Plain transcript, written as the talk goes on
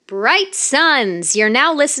Bright suns! You're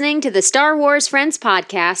now listening to the Star Wars Friends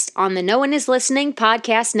podcast on the No One Is Listening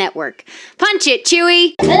podcast network. Punch it,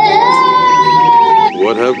 Chewie!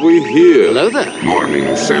 What have we here? Hello there.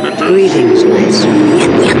 Morning, Senator. Greetings, Master.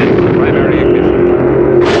 Primary ignition.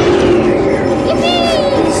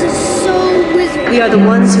 Yippee! This is so wizard. We are the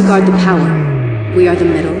ones who guard the power. We are the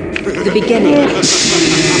middle, the beginning.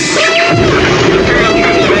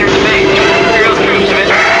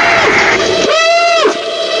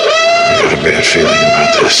 I got a bad feeling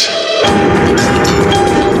about this.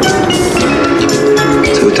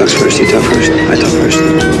 So who talks first? You talk first? I talk first.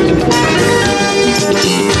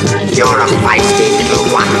 You're a feisty little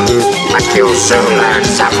one, but you'll soon learn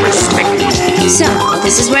some respect. So,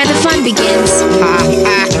 this is where the fun begins.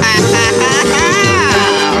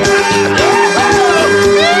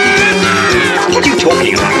 What are you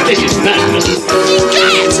talking about? This is madness.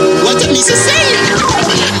 What did Lisa say?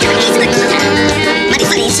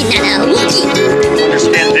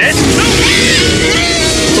 Understand this?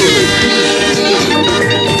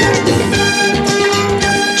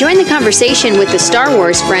 Join the conversation with the Star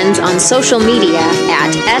Wars Friends on social media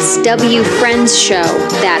at SW Friends Show.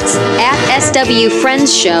 That's at SW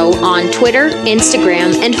Friends Show on Twitter,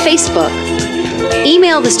 Instagram, and Facebook.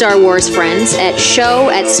 Email the Star Wars Friends at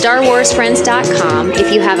show@starwarsfriends.com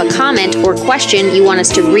if you have a comment or question you want us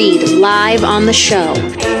to read live on the show.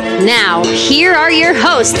 Now, here are your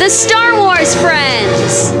hosts, the Star Wars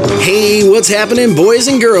Friends! Hey, what's happening, boys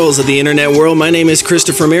and girls of the internet world? My name is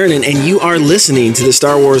Christopher Marinan, and you are listening to the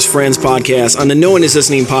Star Wars Friends podcast on the No One Is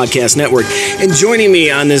Listening podcast network. And joining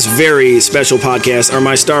me on this very special podcast are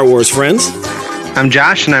my Star Wars friends. I'm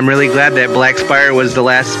Josh, and I'm really glad that Black Spire was the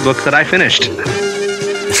last book that I finished.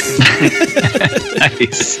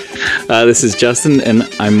 Nice. This is Justin, and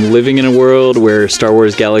I'm living in a world where Star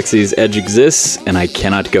Wars Galaxy's Edge exists, and I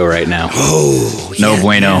cannot go right now. Oh, no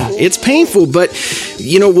bueno. Yeah. It's painful, but,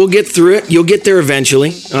 we'll get through it. You'll get there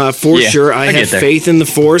eventually, for sure. I have faith in the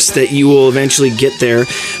Force that you will eventually get there.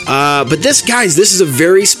 But this is a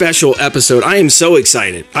very special episode. I am so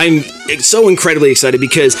excited. I'm so incredibly excited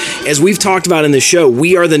because, as we've talked about in the show,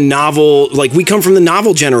 we are we come from the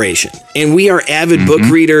novel generation, and we are avid book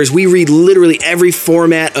readers. We read literally every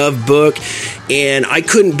format of book, and I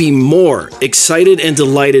couldn't be more excited and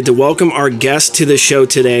delighted to welcome our guest to the show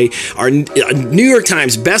today, our New York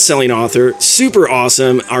Times bestselling author, super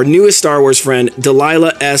awesome, our newest Star Wars friend,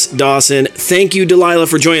 Delilah S. Dawson. Thank you, Delilah,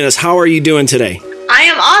 for joining us. How are you doing today? I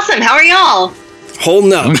am awesome. How are y'all?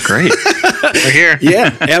 Holding up. Oh, great. We're here.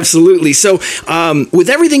 Yeah, absolutely. So, with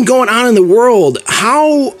everything going on in the world,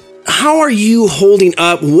 how are you holding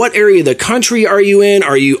up? What area of the country are you in?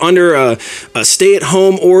 Are you under a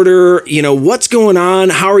stay-at-home order? What's going on?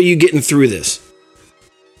 How are you getting through this?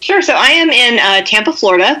 Sure. So I am in Tampa,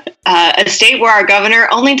 Florida, a state where our governor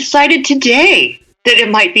only decided today that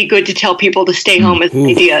it might be good to tell people to stay home as an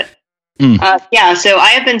idea. So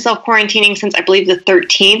I have been self-quarantining since, I believe, the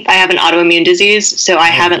 13th. I have an autoimmune disease, so I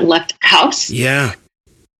haven't left the house. Yeah.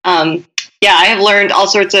 I have learned all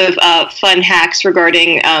sorts of fun hacks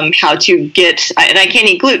regarding how to get, and I can't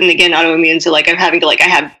eat gluten, again, autoimmune, so I'm having to, I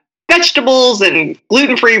have vegetables and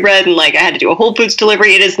gluten-free bread, and I had to do a Whole Foods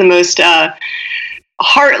delivery. It is the most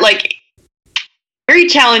very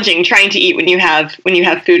challenging trying to eat when you have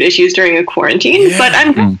food issues during a quarantine.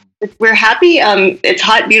 Yeah. But we're happy. It's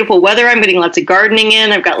hot, beautiful weather. I'm getting lots of gardening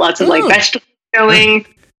in. I've got lots of vegetables going.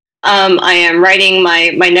 I am writing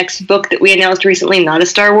my next book that we announced recently, not a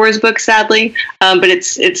Star Wars book, sadly, but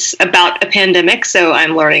it's about a pandemic, so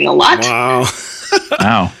I'm learning a lot. Wow.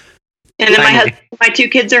 Wow. And then my two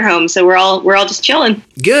kids are home, so we're all just chilling.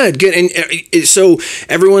 Good. And so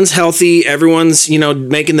everyone's healthy, everyone's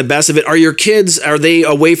making the best of it. Are your kids, are they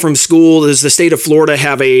away from school? Does the state of Florida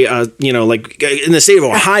have a in the state of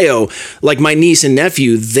Ohio, my niece and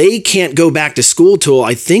nephew, they can't go back to school till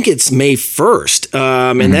I think it's May 1st,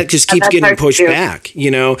 and that just keeps getting pushed back.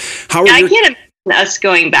 How are I can't imagine us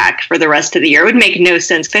going back for the rest of the year. It would make no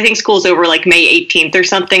sense because I think school's over May 18th or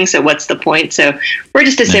something. So what's the point? So we're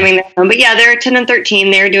just assuming that. But yeah, they're 10 and 13.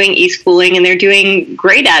 They're doing e-schooling and they're doing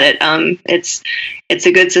great at it. It's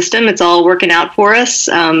a good system. It's all working out for us.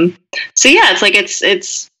 So yeah, it's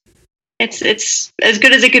as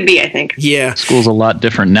good as it could be, I think. Yeah. School's a lot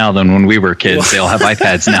different now than when we were kids. They all have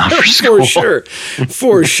iPads now for school.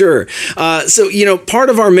 For sure. So,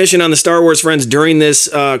 part of our mission on the Star Wars Friends during this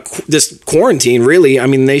quarantine, really,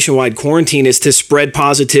 nationwide quarantine, is to spread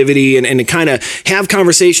positivity and to kind of have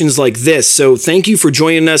conversations like this. So thank you for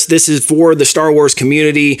joining us. This is for the Star Wars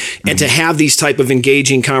community, and to have these type of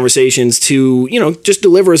engaging conversations to, just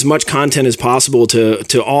deliver as much content as possible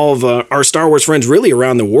to all of our Star Wars friends really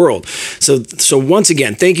around the world. So once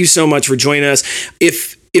again, thank you so much for joining us.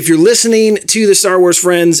 If you're listening to the Star Wars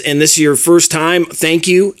Friends and this is your first time, thank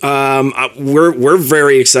you. We're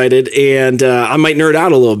very excited, and I might nerd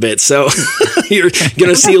out a little bit. So you're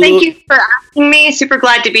going to see a little. Thank you for asking me. Super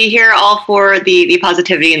glad to be here, all for the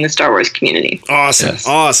positivity in the Star Wars community. Awesome, yes.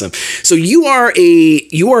 Awesome. So you are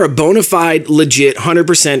a bona fide, legit,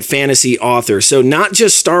 100% fantasy author. So not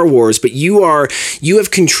just Star Wars, but you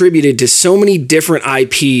have contributed to so many different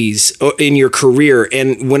IPs in your career.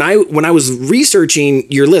 And when I was researching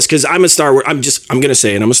your list, because I'm a Star Wars, I'm going to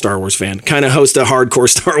say it, I'm a Star Wars fan, kind of host a hardcore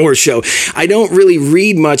Star Wars show. I don't really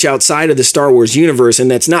read much outside of the Star Wars universe,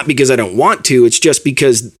 and that's not because I don't want to, it's just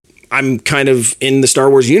because I'm kind of in the Star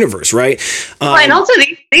Wars universe, right? And also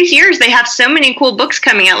these years, they have so many cool books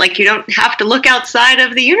coming out, like you don't have to look outside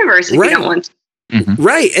of the universe if you don't want to. Mm-hmm.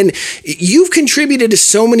 Right. And you've contributed to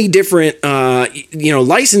so many different,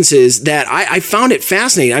 licenses that I found it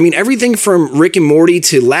fascinating. I mean, everything from Rick and Morty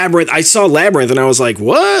to Labyrinth. I saw Labyrinth and I was like,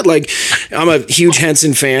 what? Like, I'm a huge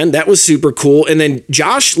Henson fan. That was super cool. And then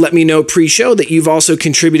Josh let me know pre-show that you've also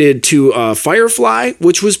contributed to Firefly,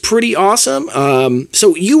 which was pretty awesome.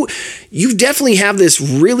 So you definitely have this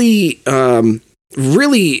really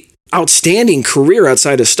outstanding career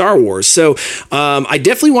outside of Star Wars. So I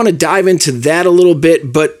definitely want to dive into that a little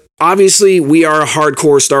bit, but obviously we are a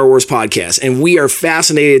hardcore Star Wars podcast and we are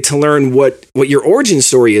fascinated to learn what your origin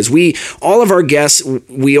story is. All of our guests,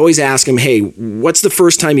 we always ask them, hey, what's the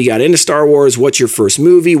first time you got into Star Wars? What's your first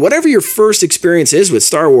movie? Whatever your first experience is with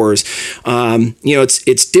Star Wars,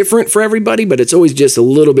 it's different for everybody, but it's always just a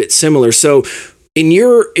little bit similar. So in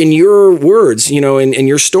your words, in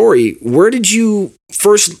your story, where did you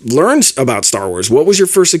first learn about Star Wars? What was your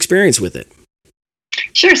first experience with it?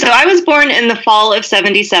 Sure. So I was born in the fall of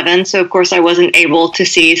 1977. So of course I wasn't able to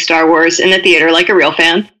see Star Wars in the theater like a real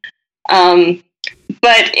fan.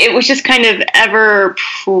 But it was just kind of ever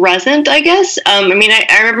present, I guess. I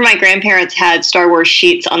remember my grandparents had Star Wars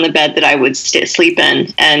sheets on the bed that I would sleep in,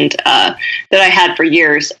 and that I had for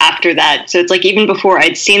years after that. So it's like even before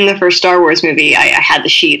I'd seen the first Star Wars movie, I had the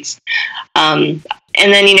sheets.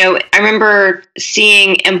 And then, I remember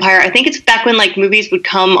seeing Empire. I think it's back when like movies would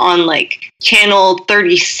come on like channel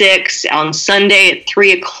 36 on Sunday at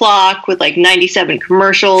 3:00 with like 97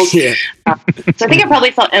 commercials. Yeah. So I think I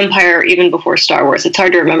probably saw Empire even before Star Wars. It's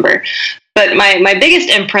hard to remember. But my biggest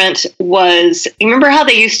imprint was, you remember how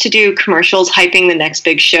they used to do commercials hyping the next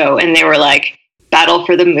big show? And they were like, Battle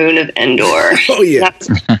for the Moon of Endor. Oh, yeah.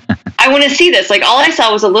 I want to see this. Like, all I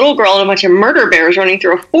saw was a little girl and a bunch of murder bears running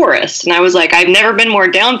through a forest. And I was like, I've never been more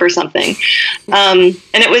down for something. And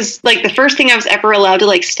it was like the first thing I was ever allowed to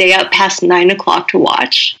like stay up past 9:00 to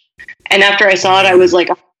watch. And after I saw it, I was like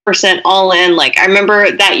 100% all in. Like, I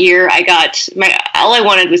remember that year all I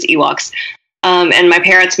wanted was Ewoks. And my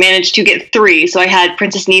parents managed to get 3. So I had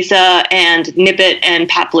Princess Kneesaa and Nippet and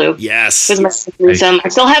Paploo. Yes. Was my I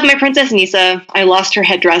still have my Princess Kneesaa. I lost her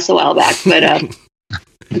headdress a while back, but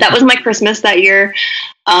that was my Christmas that year.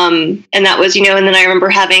 And that was, and then I remember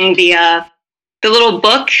having the little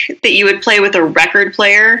book that you would play with a record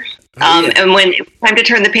player. And when it was time to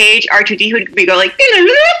turn the page, R2D would go like,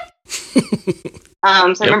 so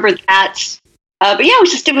I remember that. But yeah,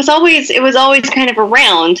 it was always kind of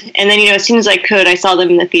around. And then, as soon as I could, I saw them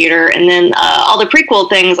in the theater. And then all the prequel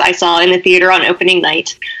things I saw in the theater on opening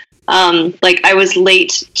night. I was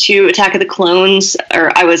late to Attack of the Clones,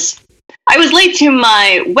 or I was late to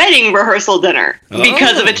my wedding rehearsal dinner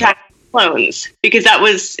because of Attack of the Clones. Because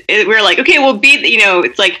we were like, okay, we'll be,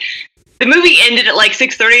 it's like the movie ended at like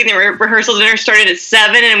 6:30 and the rehearsal dinner started at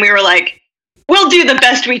 7. And we were like, we'll do the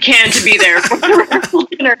best we can to be there for the rehearsal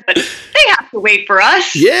dinner, but they have to wait for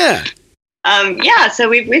us. Yeah. So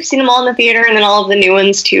we've seen them all in the theater and then all of the new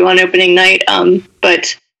ones too on opening night.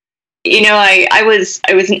 But I was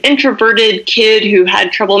an introverted kid who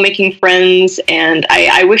had trouble making friends, and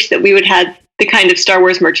I wish that we would have the kind of Star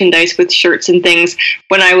Wars merchandise with shirts and things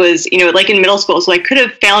when I was, like in middle school. So I could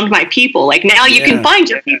have found my people. Like now you can find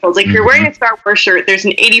your people. It's like if you're wearing a Star Wars shirt, there's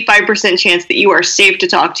an 85% chance that you are safe to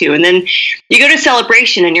talk to. And then you go to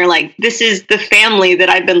Celebration and you're like, this is the family that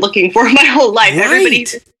I've been looking for my whole life. Right.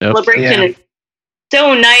 Everybody's Celebration is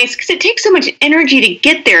so nice because it takes so much energy to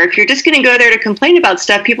get there. If you're just going to go there to complain about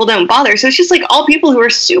stuff, people don't bother. So it's just like all people who are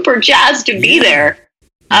super jazzed to be there.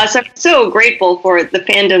 So I'm so grateful for the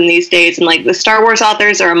fandom these days. And like the Star Wars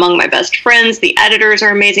authors are among my best friends. The editors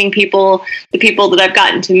are amazing people. The people that I've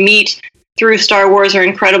gotten to meet through Star Wars are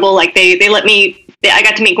incredible. Like I got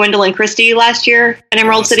to meet Gwendolyn Christie last year at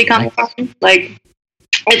Emerald City Comic Con. Like,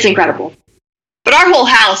 it's incredible. But our whole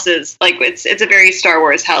house is like it's a very Star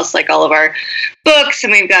Wars house, like all of our books,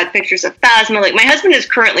 and we've got pictures of Phasma. Like my husband is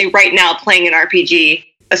currently right now playing an RPG,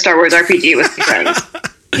 a Star Wars RPG with his friends.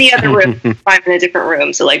 In the other room, I'm in a different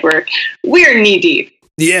room, so like we're knee deep.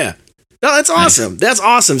 Yeah. No, that's awesome. That's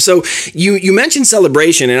awesome. So you mentioned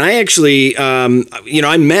Celebration, and I actually,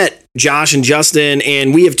 I met Josh and Justin,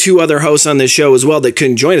 and we have two other hosts on this show as well that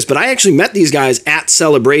couldn't join us. But I actually met these guys at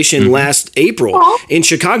Celebration last April in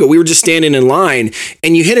Chicago. We were just standing in line,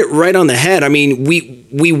 and you hit it right on the head. I mean,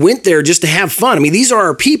 we went there just to have fun. I mean, these are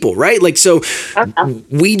our people, right? Like, so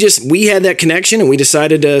we had that connection, and we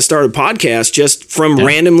decided to start a podcast just from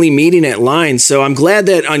randomly meeting at line. So I'm glad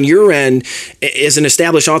that on your end, as an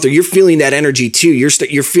established author, you're feeling that energy too.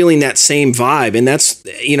 You're feeling that same vibe, and that's,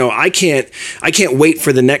 I can't wait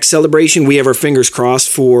for the next celebration. We have our fingers crossed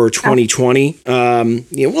for 2020.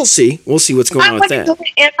 We'll see what's going on with that. I want to go to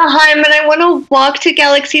Anaheim, and I want to walk to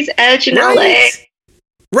Galaxy's Edge in LA.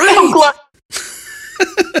 Right.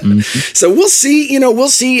 So we'll see. We'll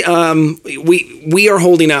see. We are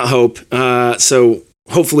holding out hope. So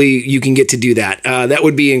hopefully you can get to do that. That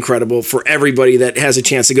would be incredible for everybody that has a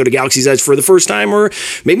chance to go to Galaxy's Edge for the first time or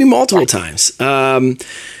maybe multiple times. But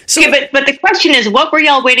the question is, what were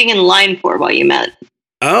y'all waiting in line for while you met?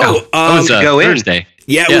 It was to go Thursday.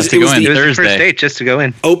 Yeah, it was Thursday. Thursday. First date just to go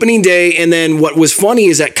in. Opening day. And then what was funny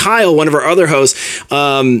is that Kyle, one of our other hosts,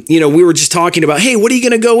 we were just talking about, hey, what are you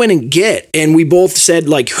going to go in and get? And we both said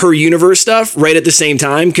like Her Universe stuff right at the same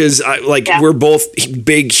time because we're both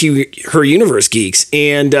big Her Universe geeks.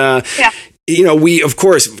 And we, of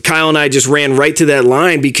course, Kyle and I just ran right to that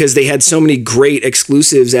line because they had so many great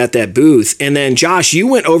exclusives at that booth. And then Josh, you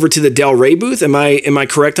went over to the Del Rey booth. Am I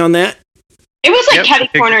correct on that? It was like catty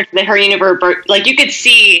corner to the Her Universe. Like you could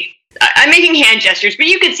see, I'm making hand gestures, but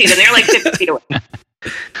you could see them. They're like 50 feet away.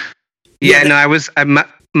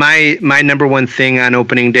 My number one thing on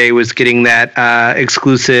opening day was getting that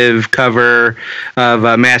exclusive cover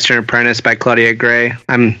of Master and Apprentice by Claudia Gray.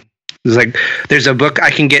 It was like, there's a book I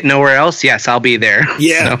can get nowhere else. Yes, I'll be there.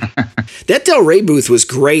 Yeah. So. That Del Rey booth was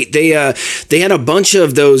great. They had a bunch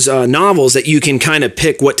of those novels that you can kind of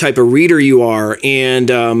pick what type of reader you are. And,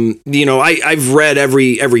 I've read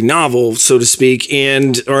every novel, so to speak,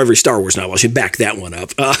 or every Star Wars novel. I should back that one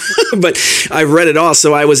up. But I've read it all.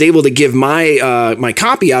 So I was able to give my my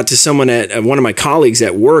copy out to someone at one of my colleagues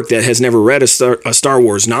at work that has never read a Star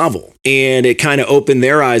Wars novel. And it kind of opened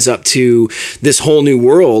their eyes up to this whole new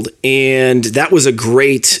world. And that was a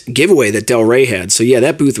great giveaway that Del Rey had. So yeah,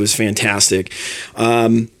 that booth was fantastic.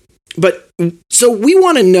 But so we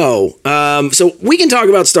want to know, so we can talk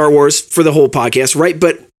about Star Wars for the whole podcast, right?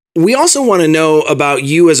 But we also want to know about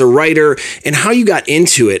you as a writer and how you got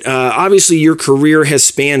into it. Obviously, your career has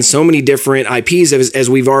spanned so many different IPs as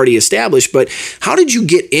we've already established, but how did you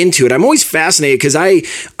get into it? I'm always fascinated because I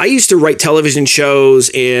used to write television shows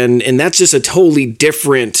and that's just a totally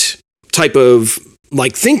different type of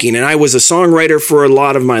like thinking. And I was a songwriter for a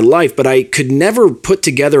lot of my life, but I could never put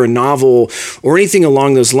together a novel or anything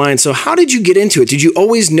along those lines. So how did you get into it? Did you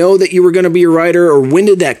always know that you were going to be a writer, or when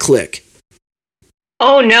did that click?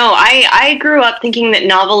 Oh, no. I grew up thinking that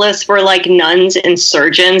novelists were like nuns and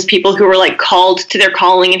surgeons, people who were like called to their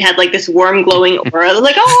calling and had like this warm, glowing aura.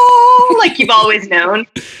 Like, oh, like you've always known.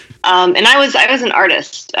 And I was an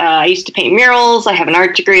artist. I used to paint murals. I have an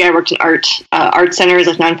art degree. I worked in art centers,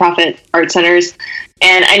 like nonprofit art centers.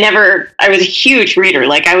 And I was a huge reader.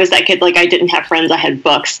 Like I was that kid, like I didn't have friends. I had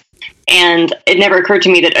books. And it never occurred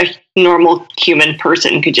to me that a normal human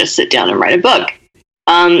person could just sit down and write a book.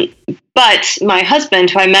 But my husband,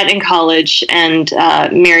 who I met in college and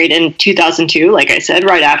married in 2002, like I said,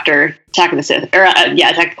 right after Attack of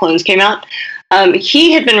the Clones came out,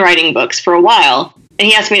 he had been writing books for a while, and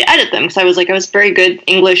he asked me to edit them because I was a very good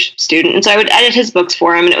English student, and so I would edit his books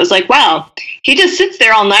for him, and it was like, wow, he just sits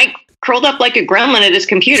there all night, curled up like a gremlin at his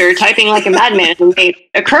computer, typing like a madman, and they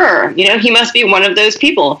occur. He must be one of those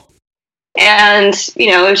people. And,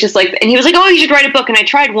 it was just like, and he was like, oh, you should write a book. And I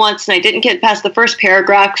tried once and I didn't get past the first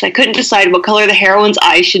paragraph because I couldn't decide what color the heroine's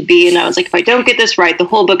eyes should be. And I was like, if I don't get this right, the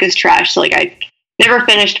whole book is trash. So I never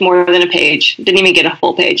finished more than a page, didn't even get a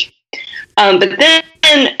full page. But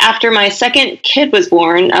then after my second kid was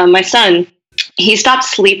born, my son, he stopped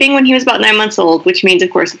sleeping when he was about 9 months old, which means, of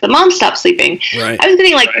course, that the mom stopped sleeping. Right. I was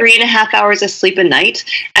getting 3.5 hours of sleep a night,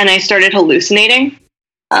 and I started hallucinating.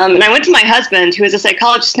 And I went to my husband, who is a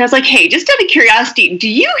psychologist, and I was like, hey, just out of curiosity, do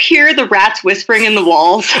you hear the rats whispering in the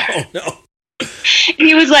walls? Oh, no. And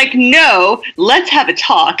he was like, no, let's have a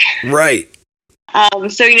talk. Right.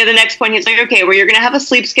 So, the next point, he was like, okay, well, you're going to have a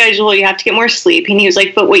sleep schedule. You have to get more sleep. And he was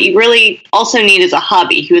like, but what you really also need is a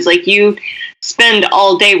hobby. He was like, you spend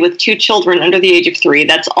all day with 2 children under the age of 3.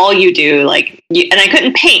 That's all you do. And I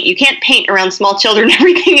couldn't paint. You can't paint around small children.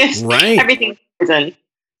 Everything is frozen.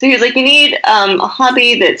 So he was like, you need a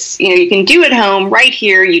hobby that's, you can do at home right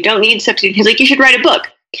here. You don't need stuff to do. He's like, you should write a book.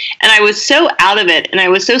 And I was so out of it, and I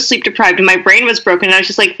was so sleep deprived, and my brain was broken. And I was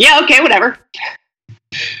just like, yeah, okay, whatever.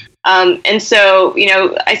 And so,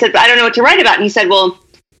 I said, I don't know what to write about. And he said, well,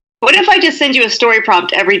 what if I just send you a story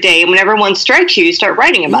prompt every day, and whenever one strikes you, you start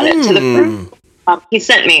writing about it? So the first prompt he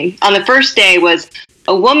sent me on the first day was,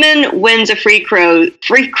 a woman wins a free cruise,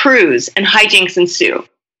 and hijinks ensue.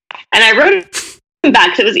 And I wrote him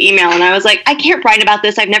back, so it was email, and I was like, I can't write about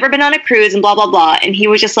this. I've never been on a cruise, and blah, blah, blah. And he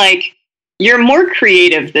was just like, you're more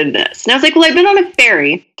creative than this. And I was like, well, I've been on a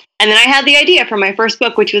ferry. And then I had the idea for my first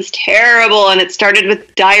book, which was terrible, and it started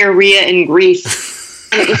with diarrhea in Greece.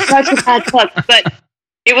 And it was such a bad book, but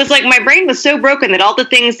it was like my brain was so broken that all the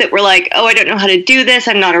things that were like, oh, I don't know how to do this.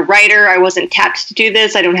 I'm not a writer. I wasn't tapped to do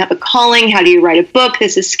this. I don't have a calling. How do you write a book?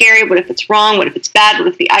 This is scary. What if it's wrong? What if it's bad? What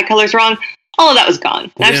if the eye color's wrong? All of that was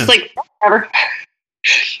gone. And I was just like, whatever.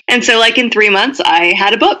 And so in 3 months, I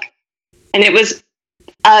had a book. And it was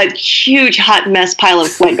a huge hot mess pile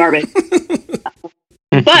of wet garbage.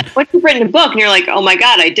 But once you've written a book and you're like, oh my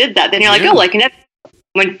God, I did that. Then you're like, oh, I can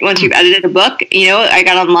once you've edited a book, I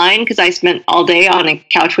got online because I spent all day on a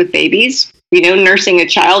couch with babies, nursing a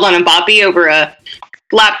child on a boppy over a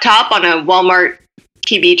laptop on a Walmart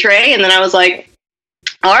TV tray. And then I was like,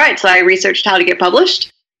 all right. So I researched how to get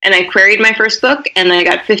published, and I queried my first book, and I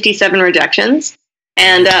got 57 rejections.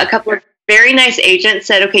 And a couple of very nice agents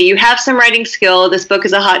said, okay, you have some writing skill. This book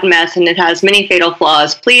is a hot mess, and it has many fatal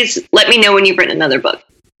flaws. Please let me know when you've written another book.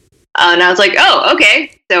 And I was like, oh,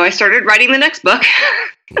 okay. So I started writing the next book.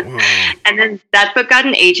 And then that book got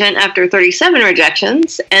an agent after 37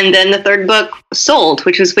 rejections. And then the third book sold,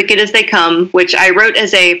 which was Wicked as They Come, which I wrote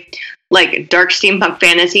as a dark steampunk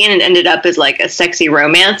fantasy, and it ended up as a sexy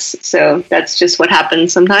romance. So that's just what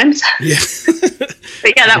happens sometimes. Yeah.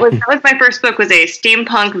 But yeah, that was my first book, was a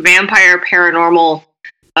steampunk vampire paranormal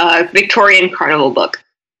Victorian carnival book.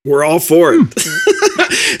 We're all for it.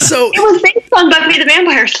 So it was based on Buffy the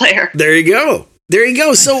Vampire Slayer. There you go.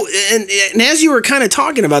 So, and as you were kind of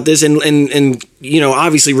talking about this, and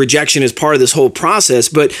obviously rejection is part of this whole process,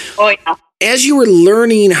 but as you were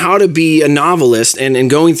learning how to be a novelist and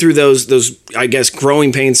going through those, I guess,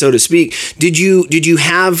 growing pains, so to speak, did you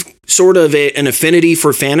have sort of an affinity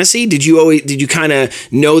for fantasy? Did you kind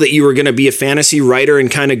of know that you were going to be a fantasy writer and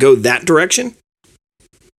kind of go that direction?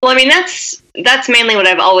 Well, I mean, that's mainly what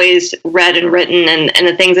I've always read and written, and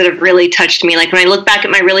the things that have really touched me. Like when I look back at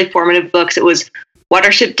my really formative books, it was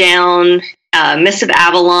Watership Down, Mists of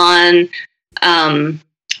Avalon, the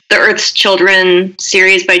Earth's Children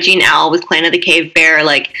series by Jean Auel with Clan of the Cave Bear.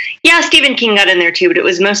 Stephen King got in there too, but it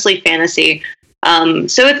was mostly fantasy.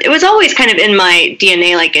 So it was always kind of in my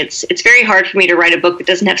DNA. It's very hard for me to write a book that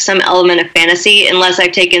doesn't have some element of fantasy unless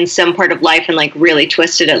I've taken some part of life and really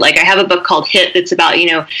twisted it. I have a book called Hit that's about,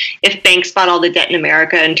 if banks bought all the debt in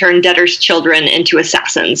America and turned debtors' children into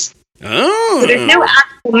assassins. Oh. So there's no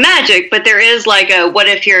actual magic, but there is what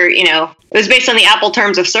if you're, it was based on the Apple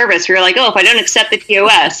terms of service. Where you're like, oh, if I don't accept the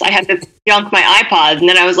TOS, I have to junk my iPod. And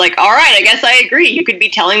then I was like, all right, I guess I agree. You could be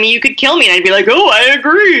telling me you could kill me. And I'd be like, oh, I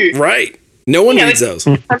agree. Right. No one reads those.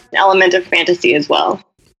 An element of fantasy as well.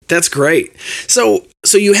 That's great.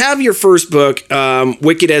 So you have your first book,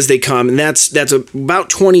 Wicked as They Come, and that's about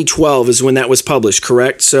 2012 is when that was published,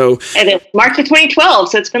 correct? So it is March of 2012,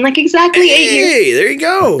 so it's been exactly 8 years. Hey, there you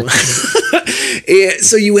go.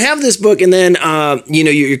 So you have this book, and then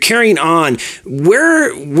you're carrying on.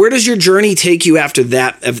 Where does your journey take you after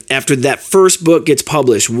that? After that first book gets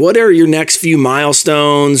published, what are your next few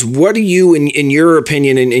milestones? What are you, in your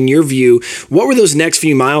opinion, in your view, what were those next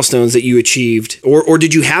few milestones that you achieved, or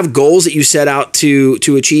did you have goals that you set out to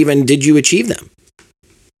achieve, and did you achieve them?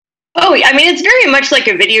 Oh, I mean, it's very much like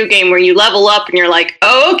a video game where you level up and you're like,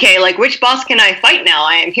 oh, okay, which boss can I fight now?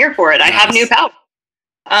 I am here for it. I have new power.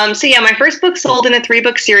 So yeah, my first book sold in a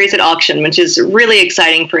 3-book series at auction, which is really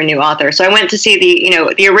exciting for a new author. So I went to see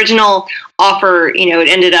the original offer, it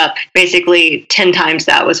ended up basically 10 times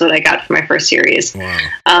that was what I got for my first series,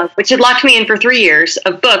 which had locked me in for 3 years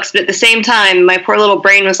of books. But at the same time, my poor little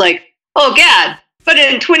brain was like, oh, Gad, but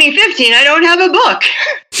in 2015, I don't have a book.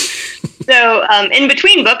 So in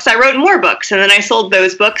between books, I wrote more books, and then I sold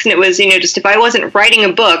those books. And it was, just if I wasn't writing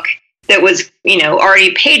a book that was,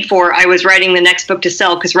 already paid for, I was writing the next book to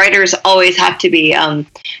sell, because writers always have to be kind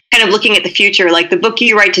of looking at the future. The book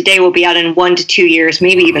you write today will be out in 1 to 2 years,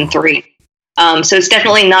 maybe even 3. So it's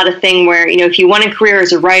definitely not a thing where, if you want a career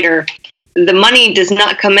as a writer, the money does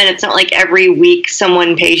not come in. It's not like every week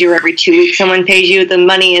someone pays you or every 2 weeks someone pays you. The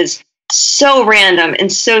money is so random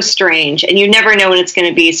and so strange, and you never know when it's going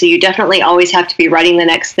to be. So you definitely always have to be writing the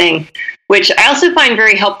next thing, which I also find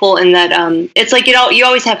very helpful in that it's like, you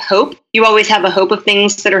always have hope. You always have a hope of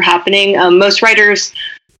things that are happening. Most writers,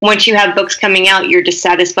 once you have books coming out, you're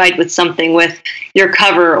dissatisfied with something, with your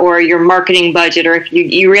cover or your marketing budget, or if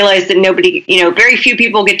you realize that nobody, very few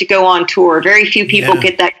people get to go on tour, very few people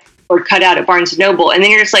get that or cut out at Barnes & Noble. And then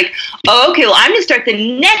you're just like, oh, okay, well, I'm going to start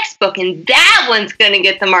the next book, and that one's going to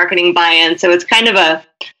get the marketing buy-in. So it's kind of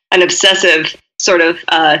an obsessive sort of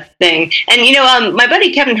thing. And, my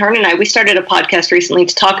buddy Kevin Hearn and I, we started a podcast recently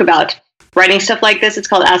to talk about writing stuff like this. It's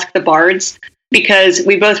called Ask the Bards, because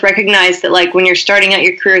we both recognize that, like, when you're starting out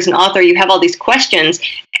your career as an author, you have all these questions,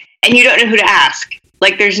 and you don't know who to ask.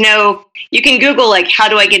 Like, you can Google, like, how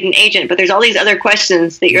do I get an agent? But there's all these other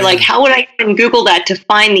questions that you're like, how would I even Google that to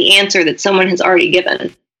find the answer that someone has already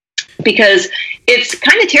given? Because it's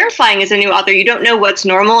kind of terrifying as a new author. You don't know what's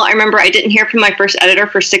normal. I remember I didn't hear from my first editor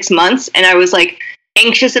for 6 months, and I was, like,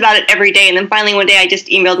 anxious about it every day. And then finally one day I just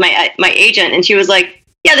emailed my agent, and she was like,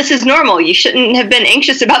 yeah, this is normal. You shouldn't have been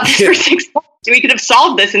anxious about this for 6 months. We could have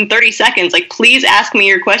solved this in 30 seconds. Like, please ask me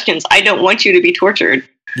your questions. I don't want you to be tortured.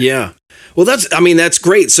 Yeah. Well, that's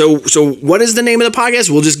great. So what is the name of the podcast?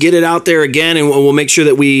 We'll just get it out there again, and we'll make sure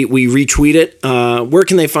that we retweet it. Where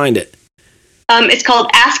can they find it? It's called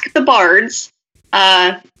Ask the Bards,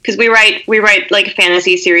 because we write like a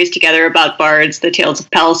fantasy series together about bards, the Tales of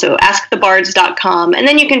Pell. So askthebards.com, and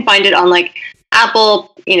then you can find it on like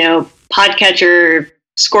Apple, Podcatcher,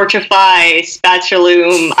 Scorchify,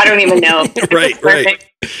 Spatchaloom. I don't even know. Right.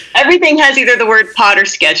 Everything has either the word pod or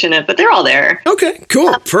sketch in it, but they're all there. Okay,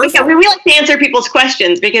 cool. Perfect. Yeah, we like to answer people's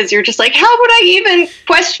questions, because you're just like, how would I even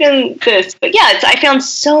question this? But yeah, I found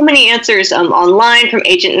so many answers online from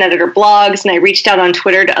agent and editor blogs, and I reached out on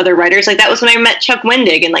Twitter to other writers. Like, that was when I met Chuck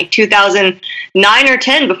Wendig in like 2009 or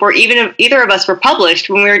 10, before either of us were published,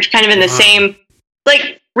 when we were kind of in the same,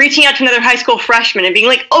 like, reaching out to another high school freshman and being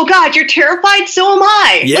like, oh God, you're terrified? So am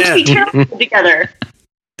I. Yeah. Let's be terrified together.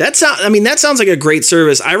 That sounds like a great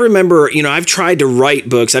service. I remember, I've tried to write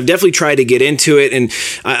books. I've definitely tried to get into it. And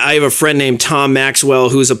I have a friend named Tom Maxwell,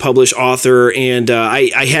 who's a published author. And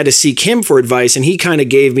I had to seek him for advice. And he kind of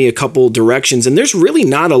gave me a couple directions. And there's really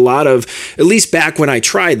not a lot of, at least back when I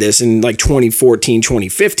tried this in like 2014,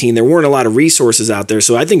 2015, there weren't a lot of resources out there.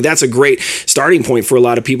 So I think that's a great starting point for a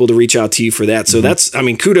lot of people to reach out to you for that. So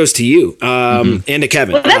kudos to you and to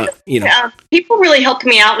Kevin. Well, people really helped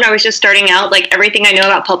me out when I was just starting out. Like, everything I know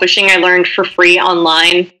about publishing, I learned for free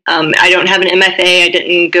online. I don't have an MFA. I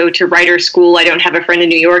didn't go to writer school. I don't have a friend in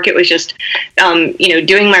New York. It was just,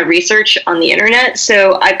 doing my research on the internet.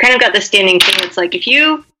 So I've kind of got this standing thing. It's like, if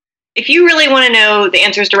you really want to know the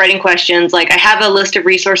answers to writing questions, like, I have a list of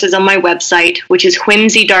resources on my website, which is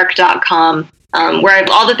whimsydark.com. Where I have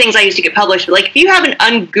all the things I used to get published. But like, if you have an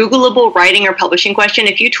ungoogleable writing or publishing question,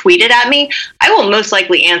 if you tweet it at me, I will most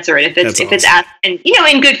likely answer it if it's asked, and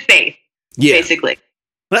in good faith, basically.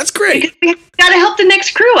 That's great. Because we got to help the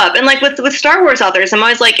next crew up. And like with Star Wars authors, I'm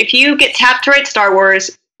always like, if you get tapped to write Star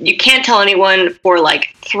Wars, you can't tell anyone for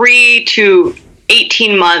like 3 to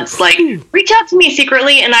 18 months. Like, reach out to me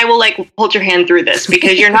secretly, and I will like hold your hand through this,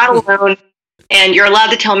 because you're not alone. And you're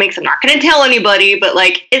allowed to tell me, because I'm not going to tell anybody. But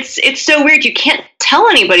like, it's so weird. You can't tell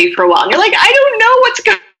anybody for a while. And you're like, I don't know what's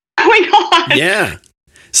going on. Yeah.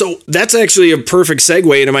 So that's actually a perfect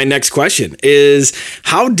segue into my next question is,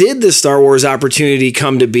 how did the Star Wars opportunity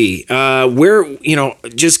come to be?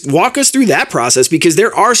 Just walk us through that process, because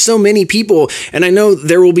there are so many people, and I know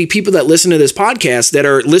there will be people that listen to this podcast that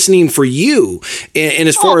are listening for you. And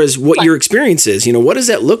as far as what your experience is, what does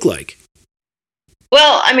that look like?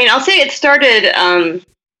 Well, I mean, I'll say it started, I've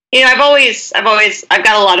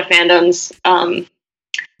got a lot of fandoms,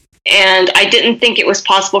 and I didn't think it was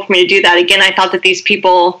possible for me to do that. Again, I thought that these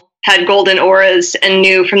people had golden auras and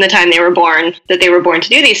knew from the time they were born that they were born to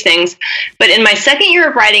do these things. But in my second year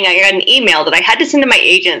of writing, I got an email that I had to send to my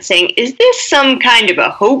agent saying, is this some kind of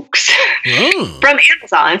a hoax? From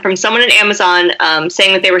Amazon, from someone at Amazon,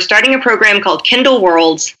 saying that they were starting a program called Kindle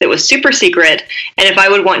Worlds that was super secret, and if I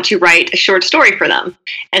would want to write a short story for them.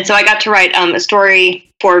 And so I got to write a story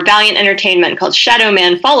for Valiant Entertainment called Shadow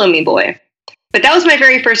Man, Follow Me Boy. But that was my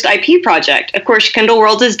very first IP project. Of course, Kindle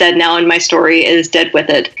Worlds is dead now, and my story is dead with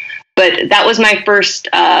it. But that was my first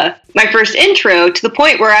intro, to the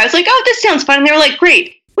point where I was like, oh, this sounds fun. And they were like,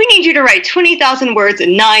 great, we need you to write 20,000 words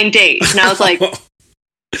in 9 days. And I was like,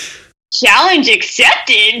 challenge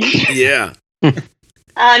accepted. Yeah. And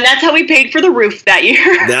that's how we paid for the roof that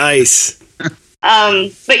year. Nice.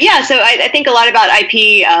 But yeah, so I think a lot about IP.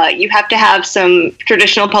 You have to have some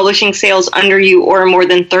traditional publishing sales under you, or more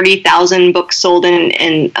than 30,000 books sold in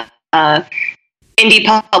indie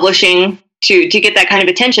publishing to get that kind of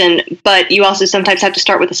attention. But you also sometimes have to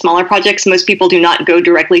start with the smaller projects. Most people do not go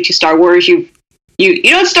directly to Star Wars. You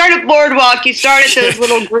don't start at Boardwalk. You start at those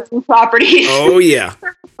little green properties. Oh yeah,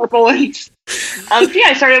 purple ones. Yeah,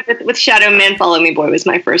 I started with Shadow Man, Follow Me Boy was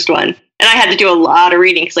my first one. And I had to do a lot of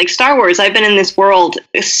reading because, like, Star Wars, I've been in this world,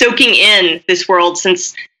 soaking in this world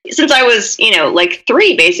since I was, like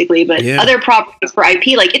 3, basically. But other properties for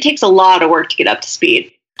IP, like, it takes a lot of work to get up to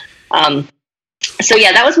speed. So,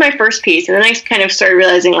 yeah, that was my first piece. And then I kind of started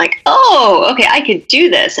realizing, like, oh, okay, I could do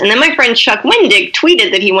this. And then my friend Chuck Wendig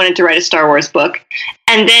tweeted that he wanted to write a Star Wars book.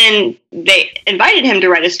 And then they invited him to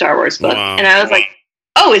write a Star Wars book. Wow. And I was like,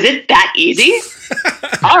 oh, is it that easy?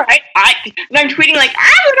 All right. And I'm tweeting like,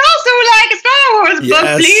 I would also like a Star Wars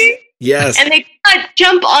book, please. Yes. And they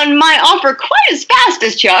jump on my offer quite as fast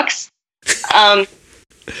as Chuck's.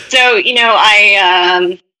 So,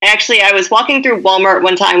 I was walking through Walmart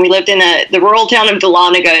one time. We lived in the rural town of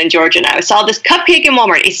Dahlonega in Georgia, and I saw this cupcake in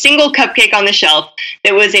Walmart, a single cupcake on the shelf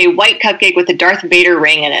that was a white cupcake with a Darth Vader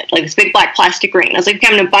ring in it, like this big black plastic ring. And I was like, okay,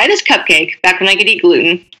 I'm going to buy this cupcake back when I could eat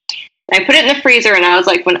gluten. I put it in the freezer, and I was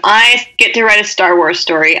like, when I get to write a Star Wars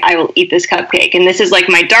story, I will eat this cupcake. And this is like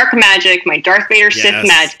my dark magic, my Darth Vader Sith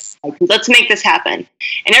magic. Like, let's make this happen.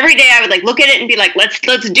 And every day I would like look at it and be like, let's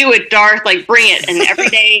do it, Darth. Like, bring it. And every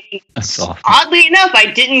day, oddly enough,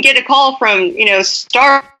 I didn't get a call from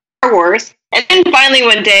Star Wars. And then finally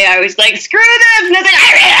one day I was like, screw this. And I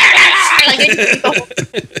was like, it's the whole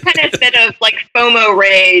kind of bit of like FOMO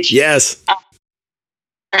rage. Yes.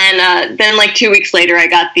 And then, like 2 weeks later, I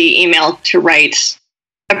got the email to write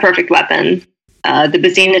A Perfect Weapon, the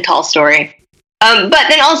Bazine Natal story. But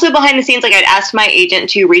then also behind the scenes, like I'd asked my agent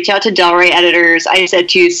to reach out to Del Rey editors. I said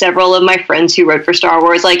to several of my friends who wrote for Star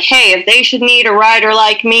Wars, like, hey, if they should need a writer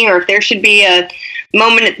like me, or if there should be a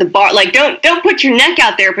moment at the bar, like don't put your neck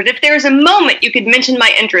out there. But if there's a moment you could mention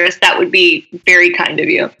my interest, that would be very kind of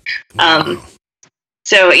you. Wow.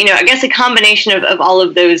 So, I guess a combination of all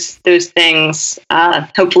of those things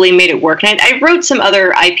hopefully made it work. And I wrote some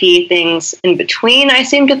other IP things in between, I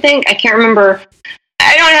seem to think. I can't remember.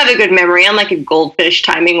 I don't have a good memory. I'm like a goldfish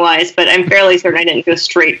timing-wise, but I'm fairly certain I didn't go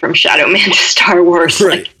straight from Shadow Man to Star Wars.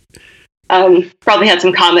 Right. Probably had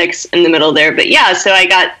some comics in the middle there. But yeah, so I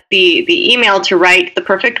got the email to write The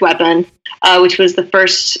Perfect Weapon, which was the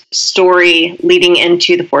first story leading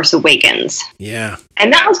into The Force Awakens. Yeah.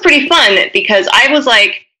 And that was pretty fun because I was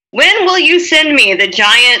like, when will you send me the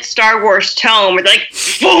giant Star Wars tome? Or like,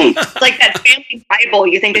 boom! It's like that family Bible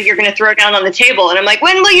you think that you're going to throw down on the table. And I'm like,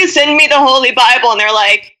 when will you send me the Holy Bible? And they're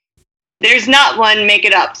like, there's not one, make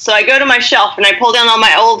it up. So I go to my shelf and I pull down all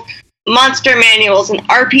my old monster manuals and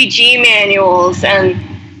RPG manuals and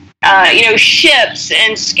ships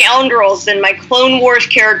and scoundrels and my Clone Wars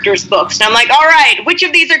characters books. And I'm like, all right, which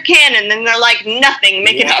of these are canon? And they're like, nothing,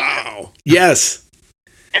 make it up. Yes.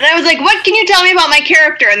 And I was like, what can you tell me about my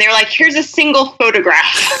character? And they're like, here's a single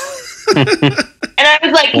photograph. And I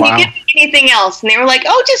was like, can you give me anything else? And they were like,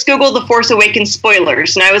 oh, just Google The Force Awakens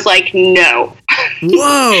spoilers. And I was like, no.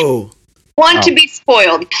 Whoa. Want to be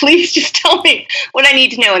spoiled. Please just tell me what I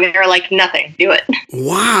need to know. And they were like, nothing. Do it.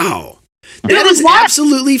 Wow. That is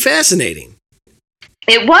absolutely fascinating.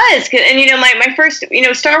 It was. And, my first,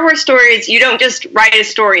 Star Wars stories, you don't just write a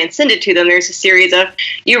story and send it to them. There's a series of,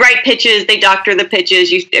 you write pitches, they doctor the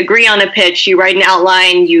pitches, you agree on a pitch, you write an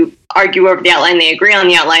outline, you argue over the outline, they agree on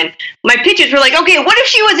the outline. My pitches were like, okay, what if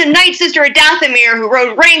she was a Night Sister of Dathomir who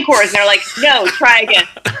rode Rancors? And they're like, no, try again.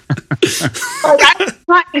 I was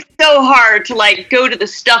trying so hard to, go to the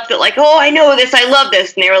stuff that, oh, I know this, I love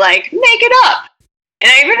this. And they were like, make it up. And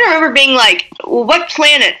I even remember being like, well, what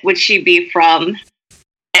planet would she be from?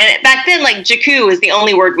 And back then, Jakku was the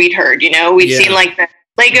only word we'd heard, We'd seen, the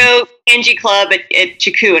Lego Kanji Club at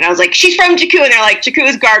Jakku. And I was like, she's from Jakku. And they're like, Jakku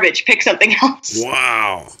is garbage. Pick something else.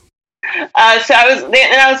 Wow. So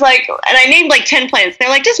I was like, and I named 10 planets. They're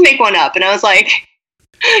like, just make one up. And I was like,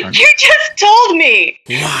 you just told me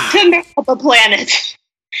to make up a planet.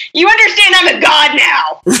 You understand I'm a god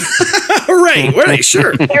now. Right,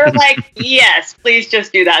 sure. They were like, yes, please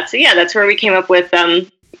just do that. So yeah, that's where we came up with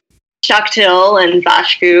Shaktil and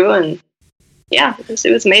Vashku, and yeah, it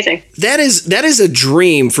was amazing. That is a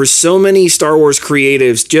dream for so many Star Wars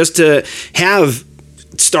creatives, just to have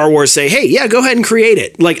Star Wars say, hey, yeah, go ahead and create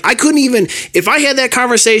it. I couldn't even, if I had that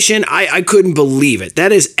conversation, I couldn't believe it.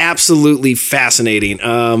 That is absolutely fascinating.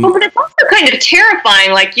 But it's also kind of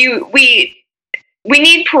terrifying. we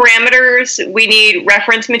need parameters, we need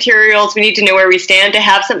reference materials, we need to know where we stand. To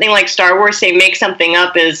have something like Star Wars say make something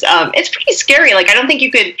up is it's pretty scary. Like, I don't think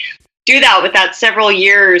you could do that without several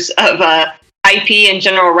years of IP and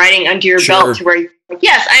general writing under your belt to where you're like,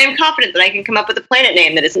 yes, I am confident that I can come up with a planet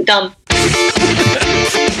name that isn't dumb.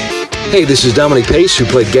 Hey, this is Dominic Pace, who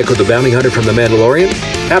played Gekko the Bounty Hunter from The Mandalorian.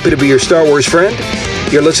 Happy to be your Star Wars friend.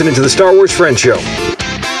 You're listening to the Star Wars Friends Show.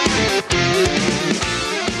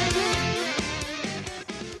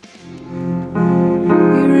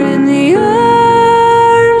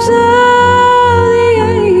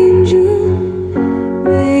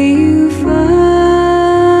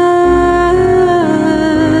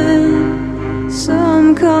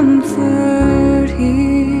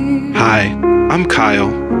 I'm Kyle.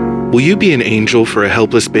 Will you be an angel for a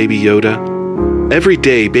helpless Baby Yoda? Every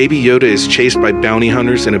day, Baby Yoda is chased by bounty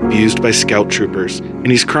hunters and abused by scout troopers, and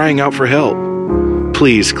he's crying out for help.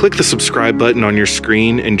 Please click the subscribe button on your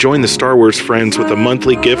screen and join the Star Wars Friends with a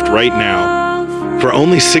monthly gift right now. For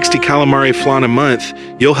only 60 calamari flan a month,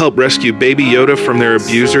 you'll help rescue Baby Yoda from their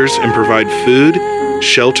abusers and provide food,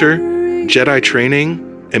 shelter, Jedi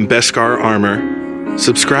training, and Beskar armor.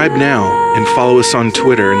 Subscribe now and follow us on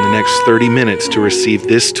Twitter in the next 30 minutes to receive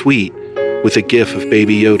this tweet with a gif of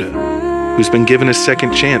Baby Yoda, who's been given a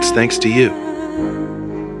second chance thanks to you.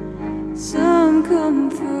 Some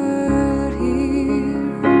comfort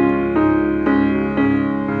here.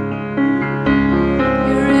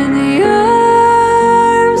 You're in the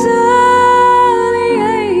arms of the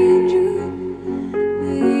angel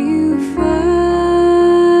that you find.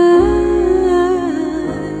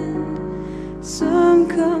 Some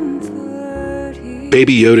comfort here.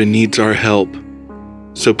 Baby Yoda needs our help,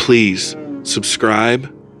 so please subscribe,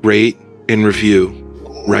 rate, and review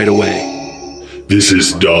right away. This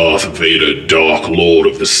is Darth Vader, Dark Lord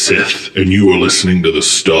of the Sith, and you are listening to the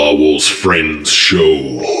Star Wars Friends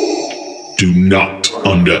Show. Do not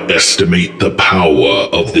underestimate the power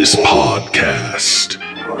of this podcast.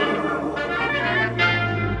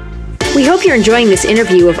 We hope you're enjoying this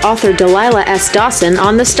interview of author Delilah S. Dawson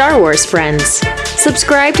on the Star Wars Friends.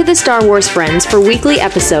 Subscribe to the Star Wars Friends for weekly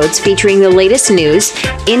episodes featuring the latest news,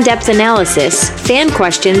 in-depth analysis, fan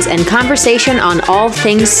questions, and conversation on all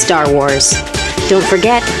things Star Wars. Don't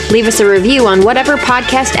forget, leave us a review on whatever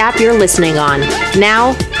podcast app you're listening on.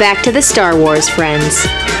 Now, back to the Star Wars Friends.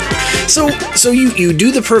 So you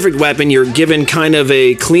do the perfect weapon. You're given kind of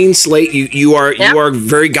a clean slate. You are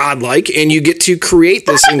very godlike, and you get to create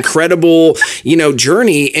this incredible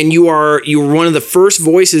journey. And you're one of the first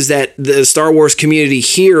voices that the Star Wars community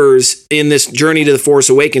hears in this journey to the Force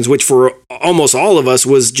Awakens, which for almost all of us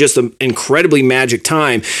was just an incredibly magic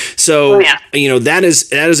time. So that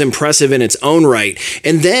is impressive in its own right.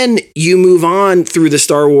 And then you move on through the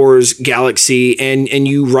Star Wars galaxy, and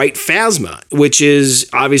you write Phasma, which is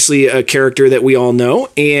obviously a character that we all know.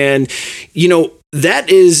 And, that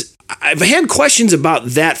is, I've had questions about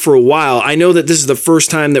that for a while. I know that this is the first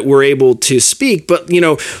time that we're able to speak, but,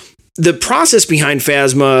 the process behind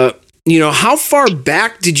Phasma, how far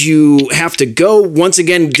back did you have to go? Once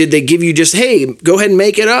again, did they give you just, hey, go ahead and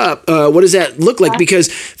make it up? What does that look like? Because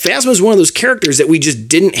Phasma is one of those characters that we just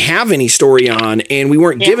didn't have any story on, and we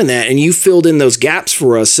weren't given that, and you filled in those gaps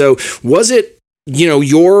for us. So was it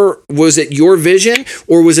was it your vision,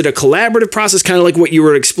 or was it a collaborative process, kind of like what you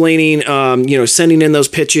were explaining, sending in those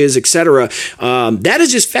pitches, etc.? That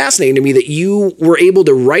is just fascinating to me that you were able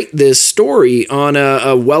to write this story on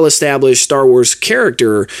a well-established Star Wars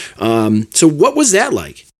character. So what was that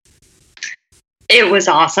like? It was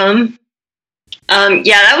awesome.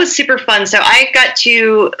 That was super fun. So I got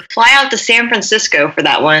to fly out to San Francisco for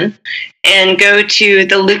that one and go to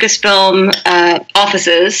the Lucasfilm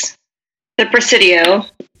offices, the Presidio,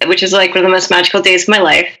 which is like one of the most magical days of my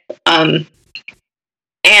life.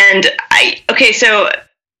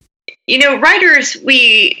 Writers,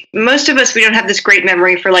 most of us, we don't have this great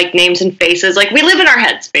memory for like names and faces. Like, we live in our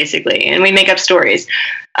heads basically, and we make up stories.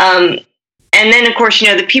 And then, of course,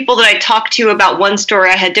 the people that I talked to about one story,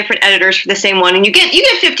 I had different editors for the same one, and you get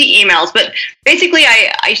 50 emails. But basically,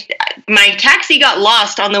 my taxi got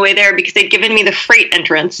lost on the way there because they'd given me the freight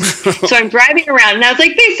entrance. So I'm driving around, and I was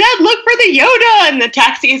like, they said, look for the Yoda, and the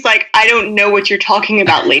taxi's like, I don't know what you're talking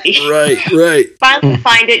about, lady. Right. Finally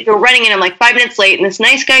find it, go running in. I'm like 5 minutes late, and this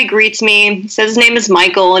nice guy greets me, says his name is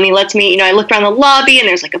Michael, and he lets me, I look around the lobby, and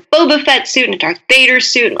there's like a Boba Fett suit and a Darth Vader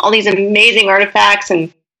suit and all these amazing artifacts,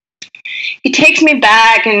 and he takes me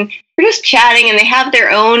back, and we're just chatting, and they have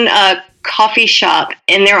their own coffee shop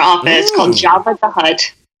in their office called Jabba the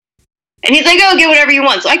Hutt. And he's like, oh, get whatever you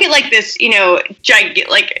want. So I get like this, I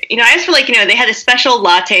asked for they had a special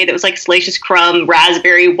latte that was like Salacious Crumb,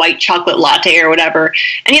 raspberry, white chocolate latte or whatever.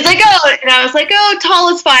 And he's like, oh, and I was like, oh,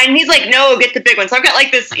 tall is fine. And he's like, no, get the big one. So I've got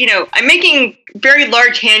like this, I'm making very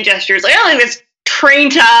large hand gestures, like, oh, like this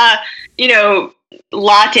Trenta,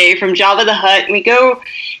 latte from Jabba the Hutt. And he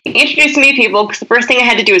introduced me to people because the first thing I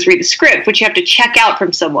had to do was read the script, which you have to check out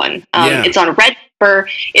from someone. It's on red paper.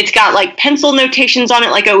 It's got like pencil notations on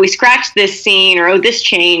it, like, oh, we scratched this scene, or oh, this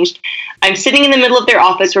changed. I'm sitting in the middle of their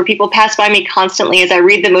office where people pass by me constantly as I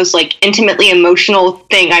read the most like intimately emotional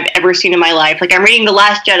thing I've ever seen in my life. Like I'm reading The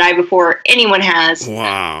Last Jedi before anyone has.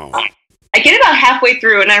 Wow. I get about halfway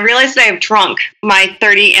through and I realize that I have drunk my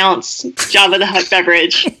 30-ounce Jabba the Hutt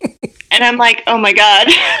beverage. And I'm like, oh my God,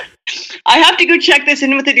 I have to go check this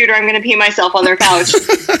in with the dude or I'm going to pee myself on their couch.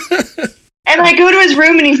 And I go to his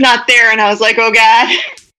room and he's not there. And I was like, oh God.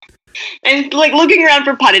 And like looking around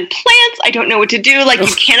for potted plants. I don't know what to do. Like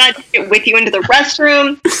you cannot take it with you into the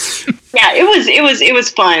restroom. Yeah, it was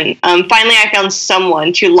fun. Finally, I found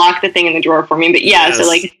someone to lock the thing in the drawer for me. But yeah, yes. So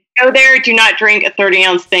like go there, do not drink a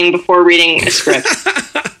 30-ounce thing before reading a script.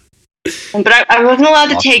 But I wasn't allowed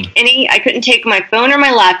to take any. I couldn't take my phone or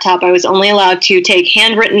my laptop. I was only allowed to take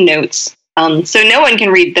handwritten notes. So no one can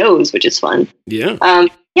read those, which is fun. Yeah.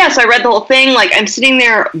 So I read the whole thing. Like I'm sitting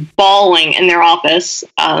there bawling in their office.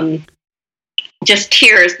 Just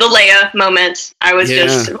tears. The Leia moment. I was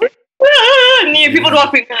just. And people would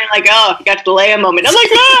walk me and like, oh, you got to the Leia moment. I'm like,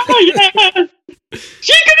 oh yeah.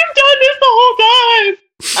 She could have done this the whole time.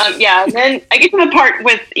 And then I get to the part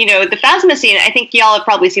with, the Phasma scene. I think y'all have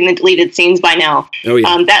probably seen the deleted scenes by now. Oh,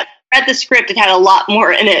 yeah. That read the script, it had a lot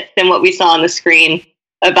more in it than what we saw on the screen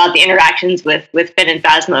about the interactions with Finn and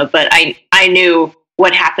Phasma, but I knew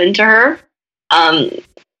what happened to her.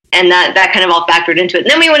 And that kind of all factored into it.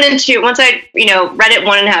 And then we went into, once I, read it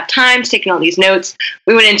 1.5 times, taking all these notes,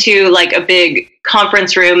 we went into like a big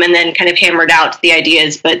conference room and then kind of hammered out the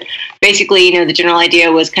ideas. But basically, the general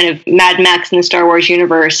idea was kind of Mad Max in the Star Wars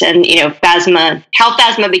universe and, Phasma, how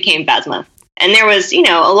Phasma became Phasma. And there was, a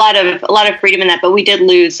lot of freedom in that, but we did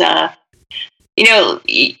lose,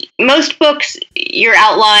 most books, your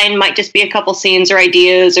outline might just be a couple scenes or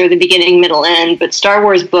ideas or the beginning, middle, end. But Star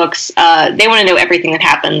Wars books, they want to know everything that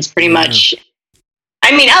happens pretty much.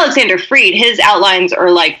 I mean, Alexander Freed, his outlines are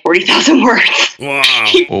like 40,000 words.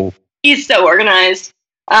 Wow. He's so organized.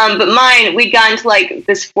 But mine, we'd gotten to like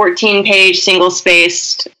this 14-page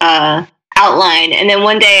single-spaced outline. And then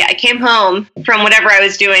one day I came home from whatever I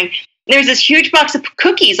was doing. There's this huge box of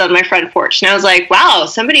cookies on my front porch. And I was like, wow,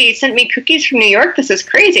 somebody sent me cookies from New York. This is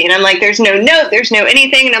crazy. And I'm like, there's no note, there's no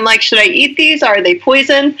anything. And I'm like, should I eat these? Are they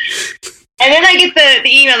poison? And then I get the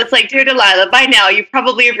email that's like, dear Delilah, by now you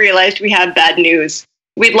probably have realized we have bad news.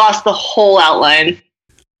 We'd lost the whole outline.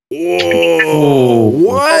 Whoa,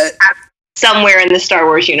 what? Somewhere in the Star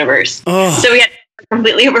Wars universe. Oh. So we had to start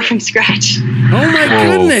completely over from scratch. Oh my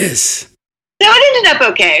goodness. So it ended up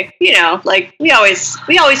okay, like we always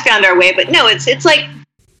found our way, but no, it's like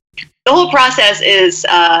the whole process is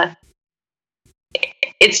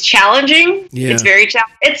it's challenging. Yeah. It's very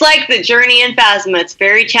challenging. It's like the journey in Phasma. It's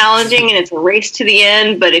very challenging and it's a race to the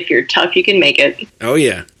end, but if you're tough, you can make it. Oh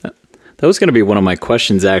yeah. That was going to be one of my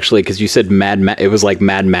questions, actually, because you said it was like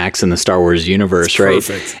Mad Max in the Star Wars universe, right?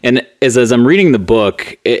 Perfect. And as I'm reading the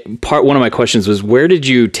book, one of my questions was, where did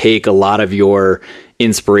you take a lot of your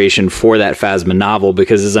inspiration for that Phasma novel?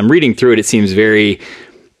 Because as I'm reading through it, it seems very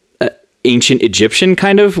ancient Egyptian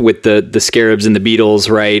kind of, with the scarabs and the beetles,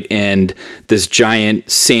 right? And this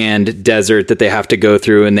giant sand desert that they have to go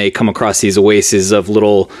through, and they come across these oases of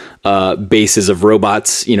little bases of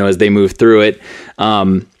robots, as they move through it.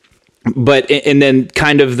 But and then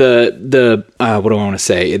kind of the what do I want to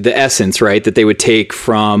say? The essence, right, that they would take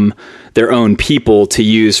from their own people to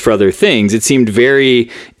use for other things. It seemed very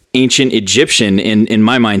ancient Egyptian in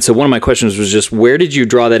my mind. So one of my questions was just, where did you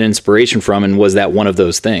draw that inspiration from, and was that one of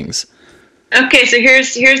those things? Okay, so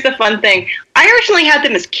here's the fun thing. I originally had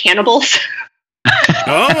them as cannibals.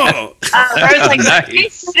 Oh, I was like, they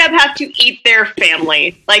straight up have to eat their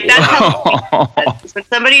family. Like that's how when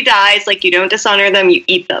somebody dies, like you don't dishonor them, you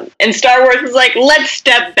eat them. And Star Wars was like, let's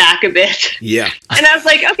step back a bit. Yeah. And I was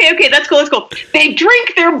like, okay, that's cool. They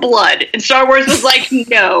drink their blood. And Star Wars was like,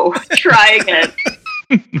 no, try again.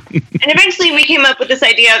 And eventually we came up with this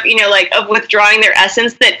idea of, of withdrawing their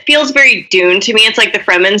essence that feels very Dune to me. It's like the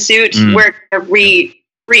Fremen suit where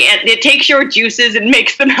it takes your juices and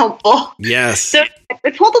makes them helpful. Yes. So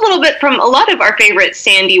it pulled a little bit from a lot of our favorite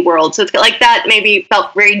sandy worlds. So it's like that maybe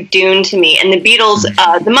felt very Dune to me. And the Beatles,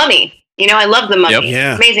 The Mummy. I love The Mummy. Yep.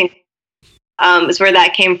 Yeah. Amazing. Is where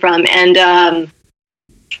that came from. And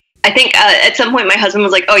I think at some point my husband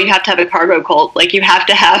was like, "Oh, you have to have a cargo cult. Like you have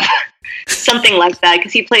to have something like that,"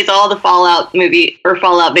 because he plays all the Fallout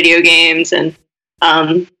video games, and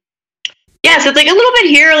so it's like a little bit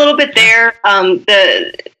here, a little bit there.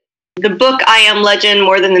 The book I Am Legend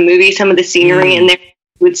more than the movie. Some of the scenery in there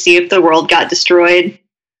you would see if the world got destroyed.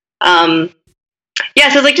 So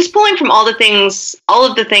it's like just pulling from all of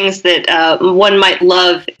the things that one might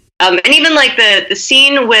love. And even like the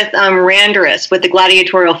scene with Randaris with the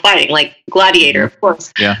gladiatorial fighting, like Gladiator, of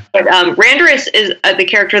course. Yeah. But Randaris is the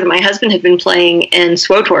character that my husband had been playing in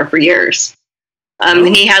SWTOR for years. And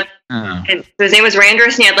he had, and his name was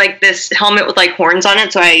Randaris, and he had like this helmet with like horns on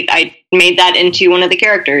it. So I made that into one of the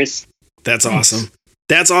characters. That's awesome.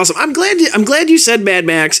 That's awesome. I'm glad you said Mad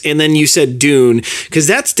Max and then you said Dune, because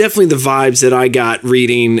that's definitely the vibes that I got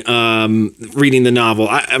reading the novel.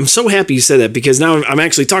 I'm so happy you said that, because now I'm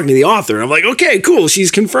actually talking to the author. I'm like, okay, cool.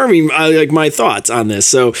 She's confirming like my thoughts on this.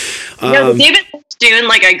 So David Lynch Dune,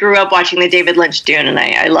 like I grew up watching the David Lynch Dune, and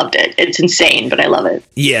I loved it. It's insane, but I love it.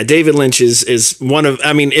 Yeah, David Lynch is one of,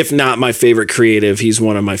 I mean, if not my favorite creative, he's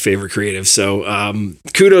one of my favorite creatives. So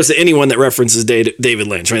kudos to anyone that references David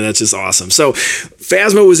Lynch. Right, that's just awesome. So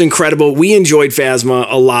Phasma was incredible. We enjoyed Phasma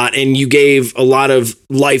a lot, and you gave a lot of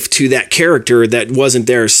life to that character that wasn't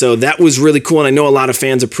there. So that was really cool, and I know a lot of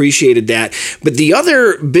fans appreciated that. But the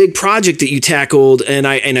other big project that you tackled, and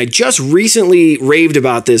I just recently raved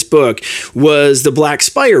about this book, was the Black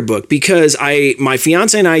Spire book, because my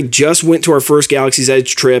fiance and I just went to our first Galaxy's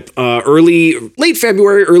Edge trip late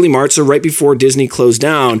February, early March, so right before Disney closed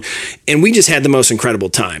down, and we just had the most incredible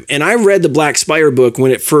time. And I read the Black Spire book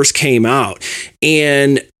when it first came out,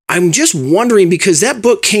 and I'm just wondering, because that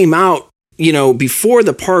book came out, before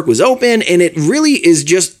the park was open, and it really is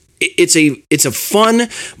just, it's a fun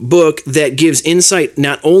book that gives insight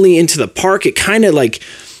not only into the park, it kind of like,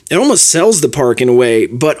 it almost sells the park in a way,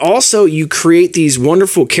 but also you create these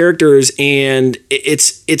wonderful characters, and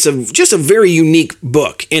it's just a very unique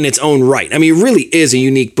book in its own right. I mean, it really is a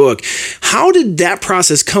unique book. How did that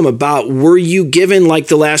process come about? Were you given, like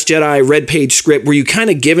The Last Jedi red page script, were you kind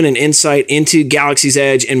of given an insight into Galaxy's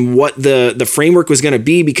Edge and what the framework was going to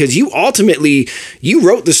be? Because you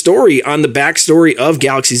wrote the story on the backstory of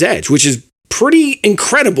Galaxy's Edge, which is pretty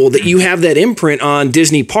incredible that you have that imprint on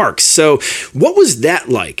Disney parks. So what was that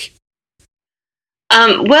like?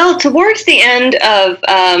 Well, towards the end of,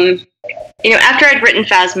 after I'd written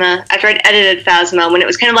Phasma, after I'd edited Phasma, when it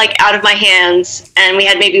was kind of like out of my hands, and we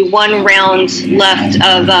had maybe one round left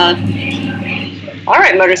of, all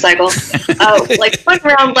right, motorcycle, like one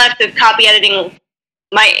round left of copy editing,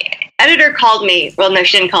 my editor called me. Well, no,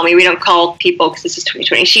 she didn't call me. We don't call people because this is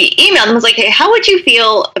 2020. She emailed and was like, hey, how would you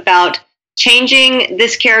feel about changing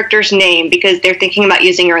this character's name because they're thinking about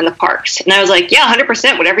using her in the parks? And I was like, yeah,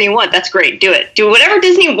 100%, whatever you want. That's great. Do it. Do whatever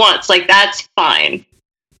Disney wants. Like, that's fine.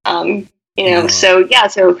 So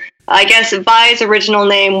I guess Vi's original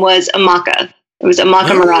name was Amaka. It was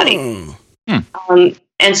Amaka Marathi.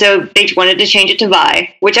 And so they wanted to change it to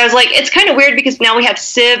Vi, which I was like, it's kind of weird because now we have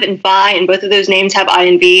Civ and Vi, and both of those names have I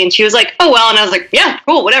and B. And she was like, oh, well. And I was like, yeah,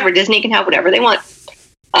 cool, whatever. Disney can have whatever they want.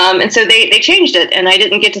 And so they changed it, and I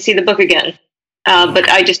didn't get to see the book again. But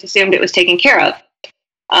I just assumed it was taken care of.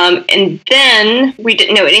 And then we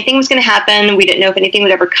didn't know anything was going to happen. We didn't know if anything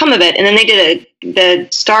would ever come of it. And then they did the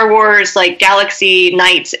Star Wars like Galaxy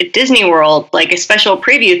Nights at Disney World, like a special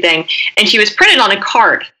preview thing. And she was printed on a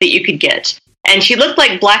card that you could get. And she looked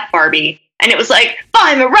like Black Barbie. And it was like,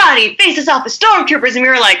 Vi Marathi faces off the stormtroopers. And we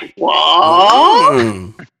were like,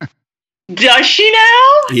 whoa. Does she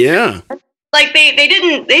now? Yeah. Like they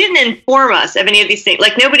didn't inform us of any of these things.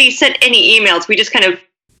 Like nobody sent any emails. We just kind of,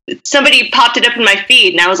 somebody popped it up in my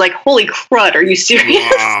feed, and I was like, holy crud, are you serious?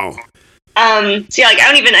 Wow. So yeah, like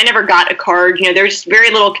I never got a card. There was just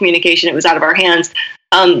very little communication. It was out of our hands.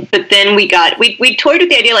 But then we toyed with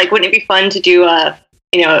the idea, like, wouldn't it be fun to do a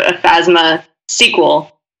Phasma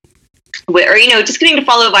sequel, or just getting to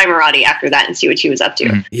follow Vi Marathi after that and see what she was up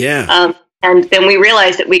to. Yeah. And then we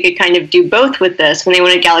realized that we could kind of do both with this when they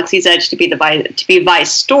wanted Galaxy's Edge to be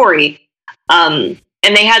Vi's story. And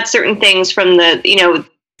they had certain things from the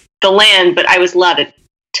land, but I was allowed a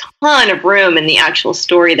ton of room in the actual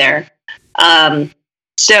story there.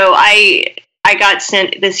 So I got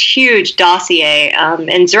sent this huge dossier,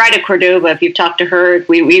 and Zoraida Cordova, if you've talked to her,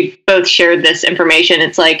 we both shared this information.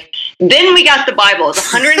 It's like, then we got the Bible.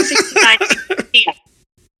 It's 169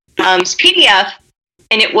 PDF.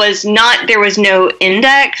 And it was not, there was no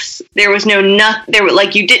index. There was no nothing. There were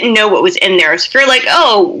like, you didn't know what was in there. So if you're like,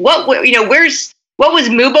 oh, what was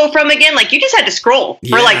Mubo from again? Like, you just had to scroll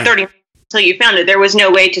for like 30 minutes. until you found it. There was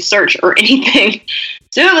no way to search or anything.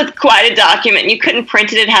 So it was quite a document. You couldn't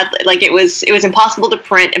print it. It had it was impossible to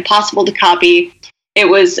print, impossible to copy. It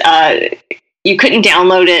was you couldn't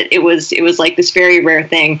download it. It was like this very rare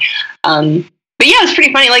thing. But yeah, it was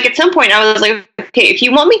pretty funny. Like at some point I was like, okay, if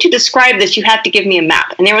you want me to describe this, you have to give me a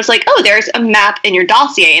map. And they was like, oh, there's a map in your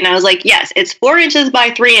dossier. And I was like, yes, it's 4 inches by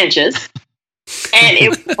 3 inches and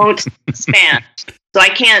it won't span. So I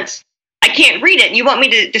can't read it. You want me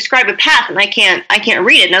to describe a path and I can't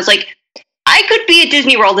read it. And I was like, I could be at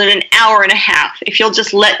Disney World in an hour and a half if you'll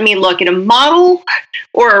just let me look at a model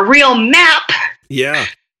or a real map. Yeah.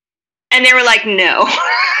 And they were like, no.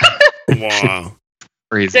 Wow.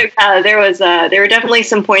 So there were definitely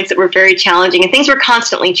some points that were very challenging, and things were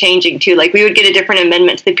constantly changing too. Like we would get a different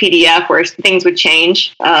amendment to the PDF where things would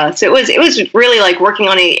change. So it was really like working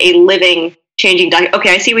on a living, changing document.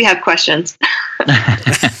 Okay, I see we have questions.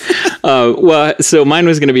 Well, so mine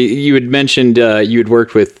was going to be, you had mentioned you had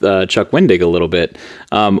worked with Chuck Wendig a little bit.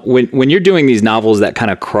 When you're doing these novels that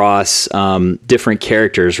kind of cross different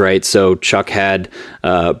characters, right? So Chuck had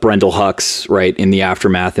Brendel Hux, right, in the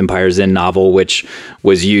Aftermath Empire's End novel, which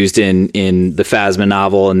was used in the Phasma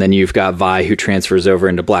novel, and then you've got Vi who transfers over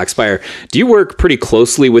into Black Spire. Do you work pretty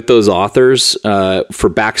closely with those authors for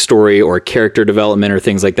backstory or character development or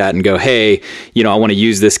things like that and go, hey, I want to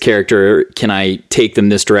use this character, can I take them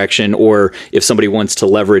this direction? Or if somebody wants to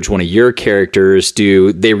leverage one of your characters,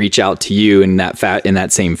 do they reach out to you in that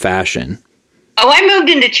same fashion? Oh, I moved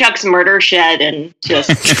into Chuck's murder shed and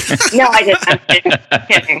just... No, I didn't. I'm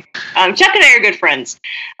kidding. Chuck and I are good friends.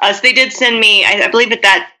 So they did send me, I believe at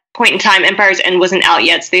that point in time, Empire's End wasn't out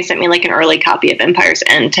yet, so they sent me like an early copy of Empire's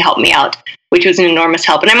End to help me out, which was an enormous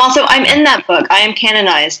help. And I'm in that book. I am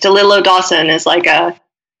canonized. DeLillo Dawson is like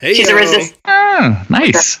she's a resistance. Oh,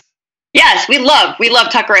 nice. Yes, we love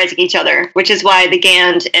Tuckerizing each other, which is why the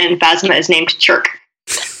Gand in Phasma is named Chirk.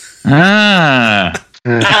 So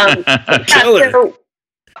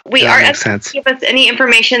we are able to give us any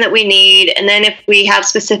information that we need, and then if we have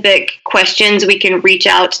specific questions, we can reach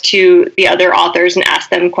out to the other authors and ask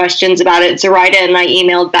them questions about it. Zoraida and I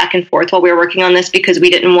emailed back and forth while we were working on this because we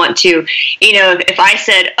didn't want to, if I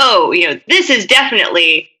said, oh, this is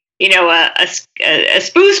definitely a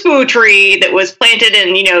spoo tree that was planted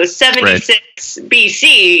in, 76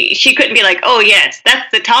 BC, she couldn't be like, oh, yes,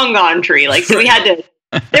 that's the Tongon tree. Like, so we had to,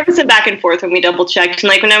 there was some back and forth when we double checked. And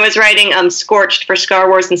like when I was writing Scorched for Star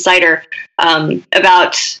Wars Insider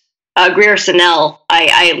about Greer Sennell,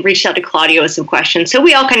 I reached out to Claudio with some questions. So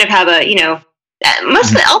we all kind of have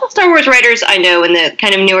all the Star Wars writers I know in the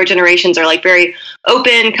kind of newer generations are like very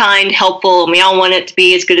open, kind, helpful, and we all want it to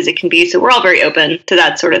be as good as it can be. So we're all very open to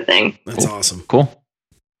that sort of thing. That's awesome. Cool.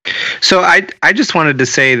 So I just wanted to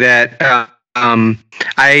say that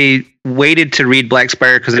I waited to read Black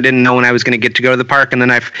Spire because I didn't know when I was going to get to go to the park, and then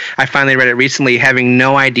I finally read it recently, having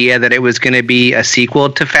no idea that it was going to be a sequel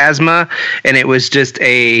to Phasma, and it was just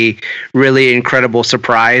a really incredible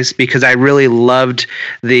surprise because I really loved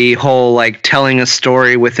the whole like telling a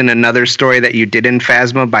story within another story that you did in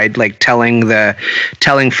Phasma by like telling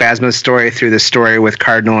Phasma's story through the story with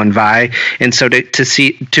Cardinal and Vi, and so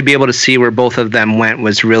to be able to see where both of them went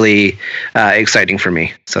was really exciting for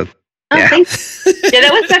me. So. Yeah. Yeah, that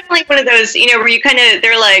was definitely one of those, where you kind of,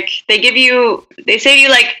 they say to you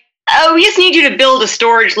like, oh, we just need you to build a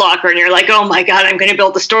storage locker. And you're like, oh my God, I'm going to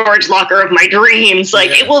build the storage locker of my dreams. Like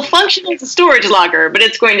it will function as a storage locker, but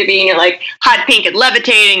it's going to be, like hot pink and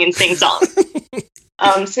levitating and sing songs.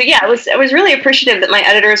 So yeah, I was really appreciative that my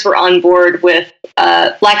editors were on board with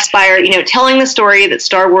Black Spire, telling the story that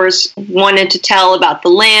Star Wars wanted to tell about the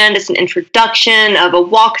land. It's an introduction of a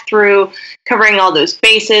walkthrough, covering all those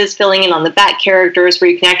bases, filling in on the back characters where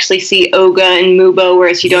you can actually see Oga and Mubo,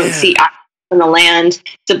 whereas you don't see in the land,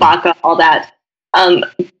 Zabaka, all that.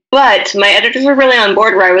 But my editors were really on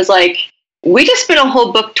board where I was like, we just spent a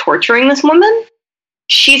whole book torturing this woman.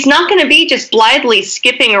 She's not going to be just blithely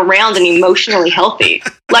skipping around and emotionally healthy.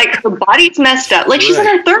 Like, her body's messed up. Like, she's in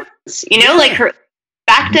her 30s, like, her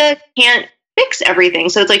Bacta can't fix everything.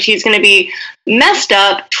 So it's like she's going to be messed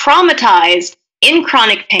up, traumatized, in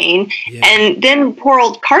chronic pain. Yeah. And then poor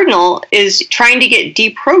old Cardinal is trying to get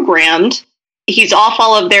deprogrammed. He's off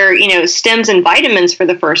all of their, stems and vitamins for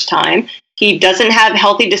the first time. He doesn't have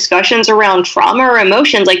healthy discussions around trauma or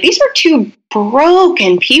emotions. Like, these are two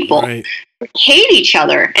broken people. Right. Hate each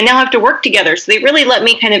other and now have to work together. So they really let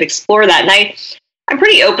me kind of explore that. And I'm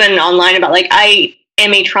pretty open online about like, I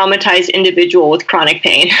am a traumatized individual with chronic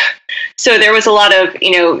pain. So there was a lot of,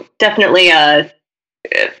 definitely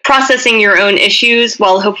processing your own issues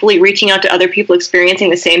while hopefully reaching out to other people experiencing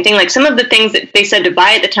the same thing. Like some of the things that they said to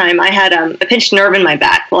buy at the time, I had a pinched nerve in my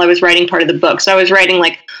back while I was writing part of the book. So I was writing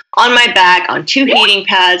like on my back on 2 heating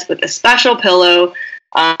pads with a special pillow,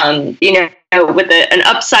 with an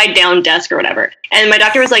upside down desk or whatever. And my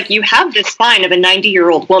doctor was like, you have the spine of a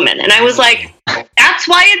 90-year-old woman. And I was like, that's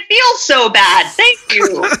why it feels so bad. Thank you.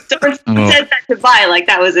 Someone said that to buy, like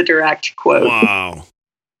that was a direct quote. Wow.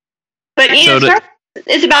 But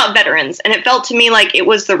it's about veterans, and it felt to me like it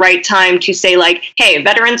was the right time to say, like, hey,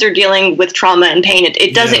 veterans are dealing with trauma and pain.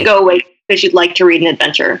 It doesn't go away because you'd like to read an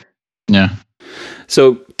adventure. Yeah.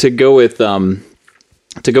 So to go with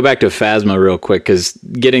to go back to Phasma real quick, because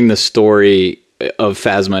getting the story of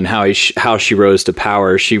Phasma and how she rose to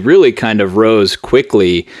power, she really kind of rose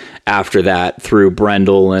quickly after that through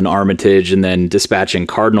Brendel and Armitage, and then dispatching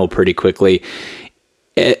Cardinal pretty quickly.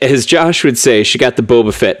 As Josh would say, she got the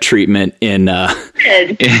Boba Fett treatment in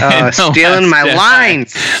stealing my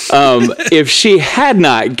lines. If she had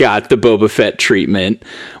not got the Boba Fett treatment,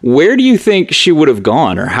 where do you think she would have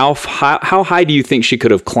gone, or how high do you think she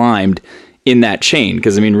could have climbed in that chain?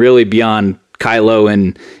 Because I mean, really, beyond Kylo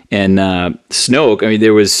and Snoke, I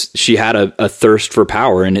mean, she had a thirst for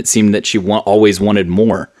power, and it seemed that she always wanted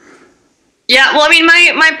more. Yeah, well, I mean,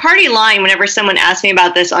 my party line whenever someone asks me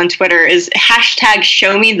about this on Twitter is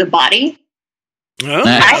 #ShowMeTheBody.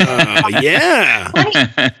 Oh, yeah.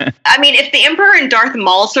 I mean, if the Emperor and Darth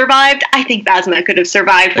Maul survived, I think Phasma could have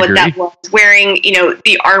survived what that was, wearing,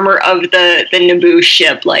 the armor of the Naboo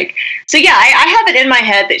ship. Like, so yeah, I have it in my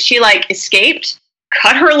head that she escaped,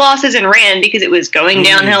 cut her losses, and ran because it was going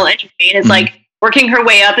downhill anyway. And it's like working her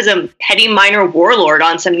way up as a petty minor warlord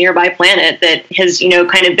on some nearby planet that has,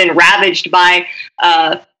 kind of been ravaged by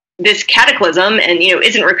this cataclysm and,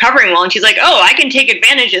 isn't recovering well. And she's like, oh, I can take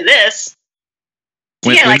advantage of this.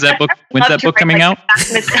 When's that book coming out?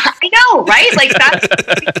 I know, right? Like,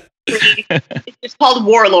 it's just called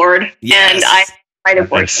Warlord. Yes. And I write a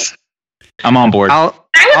book. I'm on board. I would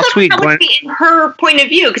love to be in her point of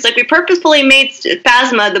view, because we purposefully made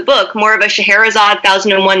Phasma, the book, more of a Scheherazade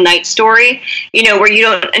 1001 Night story, where you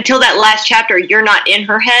don't, until that last chapter, you're not in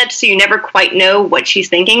her head, so you never quite know what she's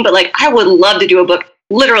thinking. But I would love to do a book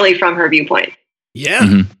literally from her viewpoint.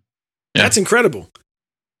 Yeah. That's incredible.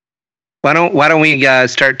 Why don't we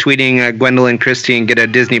start tweeting Gwendolyn Christie and get a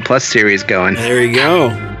Disney Plus series going? There you go.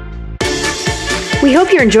 We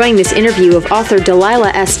hope you're enjoying this interview of author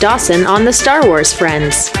Delilah S. Dawson on the Star Wars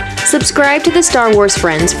Friends. Subscribe to the Star Wars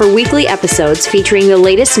Friends for weekly episodes featuring the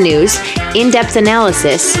latest news, in-depth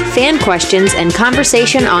analysis, fan questions, and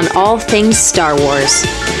conversation on all things Star Wars.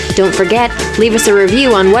 Don't forget, leave us a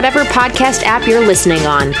review on whatever podcast app you're listening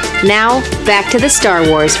on. Now, back to the Star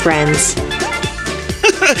Wars Friends.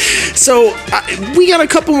 So we got a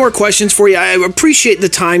couple more questions for you. I appreciate the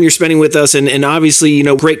time you're spending with us, and obviously,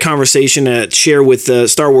 great conversation to share with the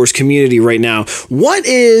Star Wars community right now. What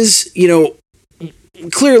is,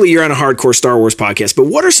 clearly you're on a hardcore Star Wars podcast, but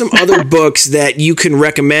what are some other books that you can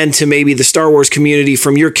recommend to maybe the Star Wars community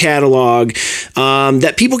from your catalog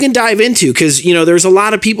that people can dive into? Because, there's a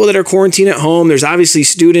lot of people that are quarantined at home. There's obviously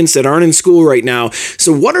students that aren't in school right now.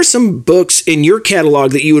 So what are some books in your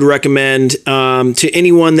catalog that you would recommend to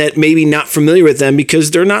anyone that maybe not familiar with them because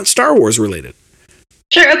they're not Star Wars related?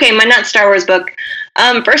 Sure. Okay. My not Star Wars book.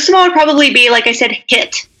 First of all, would probably be, like I said,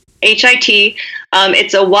 HIT. HIT.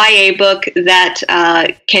 It's a YA book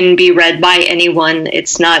that can be read by anyone.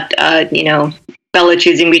 It's not, Bella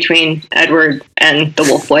choosing between Edward and the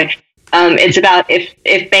Wolf Boy. It's about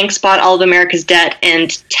if banks bought all of America's debt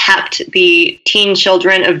and tapped the teen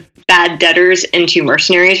children of bad debtors into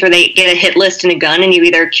mercenaries, where they get a hit list and a gun, and you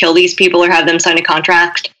either kill these people or have them sign a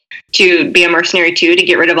contract to be a mercenary too, to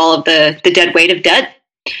get rid of all of the dead weight of debt.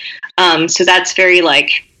 So that's very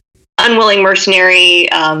unwilling mercenary,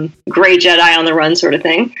 gray Jedi on the run sort of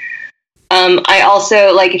thing. I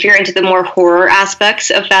also, if you're into the more horror aspects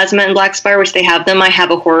of Phasma and Blackspire, which they have them, I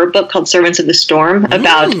have a horror book called Servants of the Storm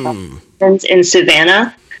about in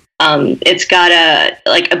Savannah. It's got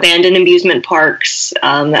abandoned amusement parks,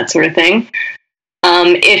 that sort of thing.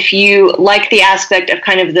 If you like the aspect of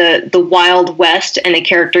kind of the Wild West and a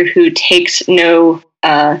character who takes no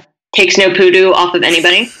poodoo off of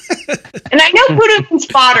anybody. And I know poodoo means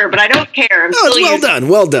fodder, but I don't care.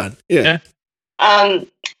 Well done. Yeah.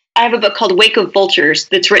 I have a book called Wake of Vultures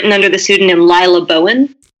that's written under the pseudonym Lila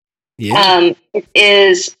Bowen. Yeah. It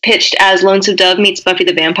is pitched as Lonesome Dove meets Buffy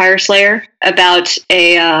the Vampire Slayer, about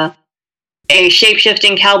a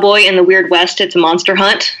shape-shifting cowboy in the Weird West. It's a monster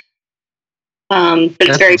hunt. but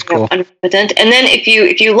it's very cool. Unrepentant. And then if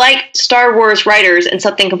you like Star Wars writers and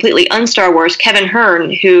something completely un-Star Wars, Kevin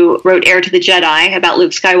Hearn, who wrote Heir to the Jedi about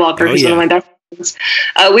Luke Skywalker, who's one of my best friends,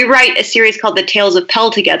 we write a series called The Tales of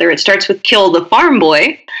Pell together. It starts with Kill the Farm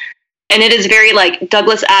Boy, and it is very like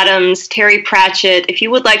Douglas Adams, Terry Pratchett. If you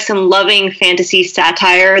would like some loving fantasy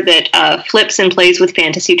satire that flips and plays with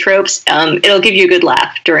fantasy tropes, it'll give you a good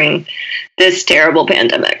laugh during this terrible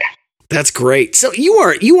pandemic. That's great. So you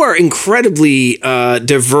are incredibly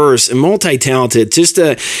diverse and multi-talented. Just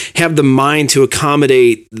to have the mind to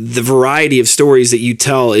accommodate the variety of stories that you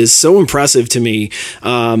tell is so impressive to me.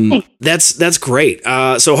 That's great.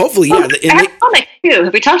 So hopefully, I have comics too.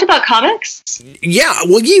 Have we talked about comics? Yeah.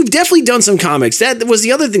 Well, you've definitely done some comics. That was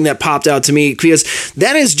the other thing that popped out to me, because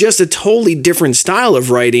that is just a totally different style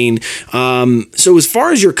of writing. So as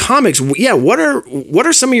far as your comics, what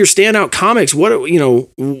are some of your standout comics?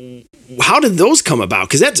 How did those come about?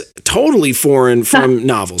 Because that's totally foreign from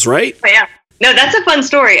novels, right? Oh, yeah. No, that's a fun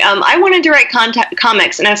story. I wanted to write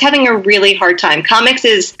comics, and I was having a really hard time. Comics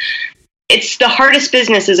it's the hardest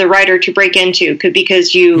business as a writer to break into,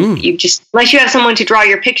 because you just, unless you have someone to draw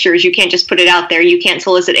your pictures, you can't just put it out there. You can't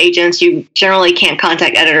solicit agents. You generally can't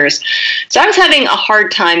contact editors. So I was having a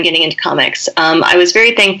hard time getting into comics. I was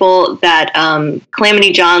very thankful that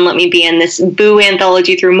Calamity John let me be in this Boo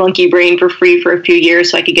anthology through Monkey Brain for free for a few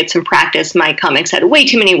years so I could get some practice. My comics had way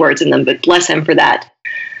too many words in them, but bless him for that.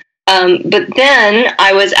 But then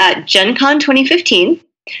I was at Gen Con 2015.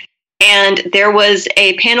 And there was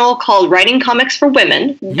a panel called Writing Comics for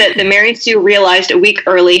Women that the Mary Sue realized a week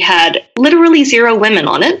early had literally 0 women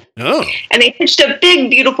on it. Oh. And they pitched a big,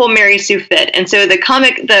 beautiful Mary Sue fit. And so the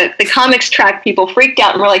comics track people freaked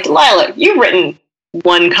out and were like, Delilah, you've written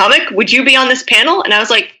one comic. Would you be on this panel? And I was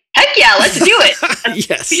like, heck yeah, let's do it. That's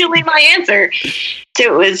yes. usually my answer. So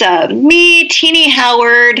it was me, Teenie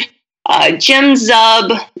Howard, Jim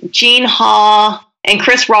Zub, Gene Ha, and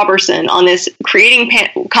Chris Robertson on this Creating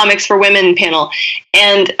Comics for Women panel.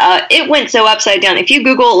 And it went so upside down. If you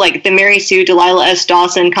Google like the Mary Sue Delilah S.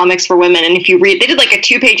 Dawson Comics for Women, and if you read, they did like a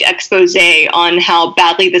 2-page expose on how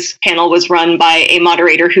badly this panel was run by a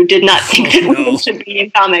moderator who did not think that women should be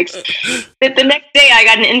in comics. But the next day I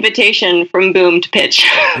got an invitation from Boom to pitch.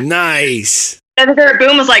 Nice. Editor at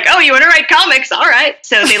Boom was like, oh, you want to write comics? All right.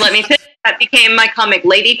 So they let me pitch. That became my comic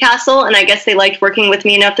Lady Castle, and I guess they liked working with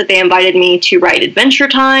me enough that they invited me to write Adventure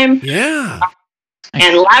Time. Yeah.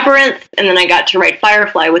 And Labyrinth, and then I got to write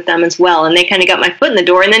Firefly with them as well, and they kind of got my foot in the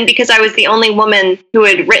door. And then because I was the only woman who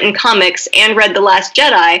had written comics and read The Last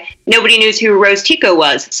Jedi, nobody knew who Rose Tico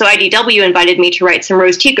was. So IDW invited me to write some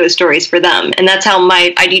Rose Tico stories for them, and that's how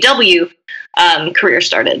my IDW career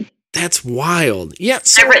started. That's wild. Yeah.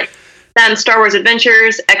 I wrote Star Wars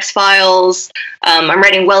Adventures, X-Files. I'm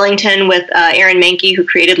writing Wellington with Aaron Mahnke, who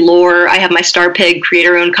created Lore. I have my Star Pig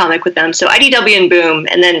creator-owned comic with them. So IDW and Boom,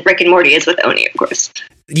 and then Rick and Morty is with Oni, of course.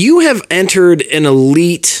 You have entered an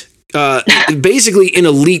elite, basically an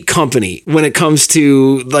elite company when it comes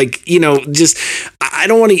to just, I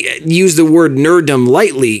don't want to use the word nerddom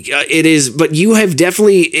lightly. It is, but you've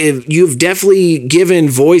definitely given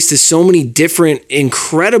voice to so many different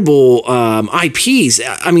incredible IPs.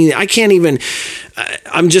 I mean, I can't even.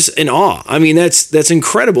 I'm just in awe. I mean, that's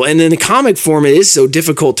incredible. And then the comic form, it is so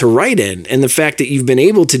difficult to write in, and the fact that you've been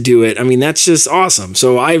able to do it, I mean, that's just awesome.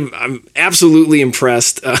 So I'm absolutely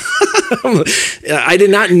impressed. I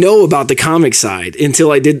did not know about the comic side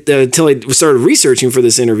until I started researching for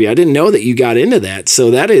this interview. I didn't know that you got into that.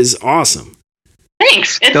 So that is awesome.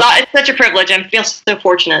 Thanks. It's such a privilege. I feel so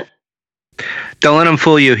fortunate. Don't let him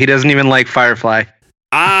fool you. He doesn't even like Firefly.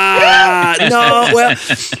 No, well,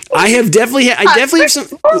 I definitely have some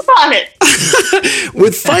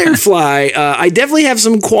with Firefly. I definitely have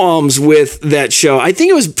some qualms with that show. I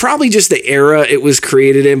think it was probably just the era it was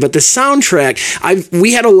created in, but the soundtrack.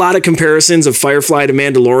 We had a lot of comparisons of Firefly to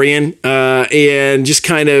Mandalorian, and just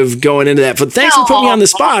kind of going into that. But thanks for putting me on the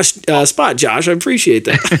spot, Josh. I appreciate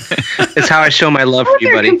that. It's how I show my love for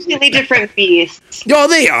you, buddy. Completely different beasts. Oh,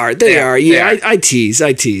 they are. They are. Yeah, I tease.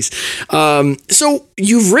 So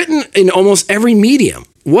you've written in almost every medium.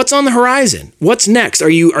 What's on the horizon? What's next? Are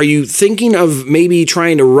you thinking of maybe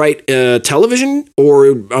trying to write a television or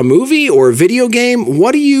a movie or a video game?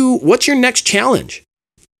 What's your next challenge?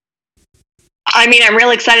 I mean, I'm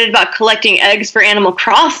really excited about collecting eggs for Animal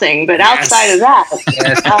Crossing, but outside of that,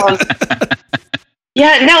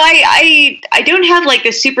 I don't have like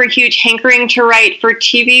the super huge hankering to write for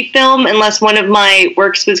TV film unless one of my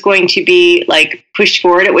works was going to be like pushed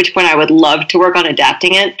forward, at which point I would love to work on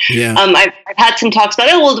adapting it. Yeah. I've had some talks about,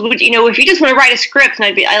 if you just want to write a script,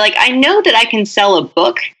 and I know that I can sell a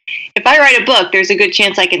book. if I write a book, there's a good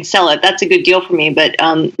chance I can sell it. That's a good deal for me. But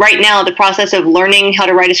right now, the process of learning how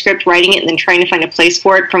to write a script, writing it, and then trying to find a place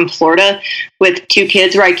for it from Florida with 2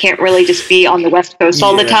 kids where I can't really just be on the West Coast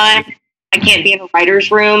all the time. I can't be in a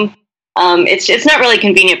writer's room. It's not really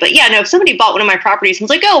convenient. But yeah, no, if somebody bought one of my properties and was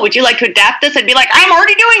like, oh, would you like to adapt this? I'd be like, I'm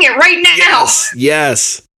already doing it right now.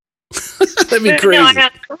 Yes. That'd be crazy. No,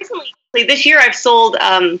 recently, this year I've sold,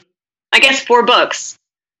 I guess, 4 books.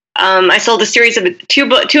 I sold a series of two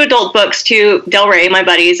adult books to Del Rey, my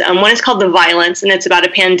buddies. One is called The Violence, and it's about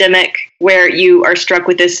a pandemic where you are struck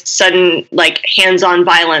with this sudden, like, hands-on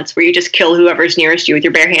violence where you just kill whoever's nearest you with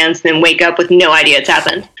your bare hands and then wake up with no idea it's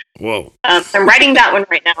happened. Whoa. I'm writing that one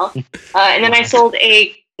right now. And then I sold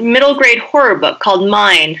a middle grade horror book called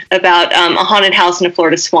Mine about a haunted house in a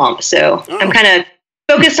Florida swamp. So I'm kind of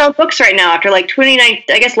focused on books right now. After like 29,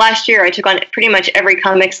 I guess last year I took on pretty much every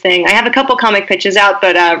comics thing. I have a couple comic pitches out,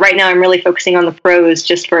 but right now I'm really focusing on the prose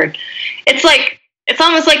just for, it's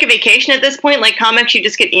almost like a vacation at this point. Like comics, you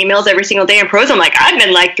just get emails every single day. In prose, I'm like, I've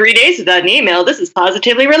been like 3 days without an email. This is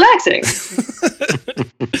positively relaxing.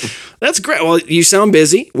 That's great. Well, you sound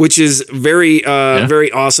busy, which is very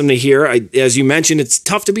awesome to hear. As you mentioned, it's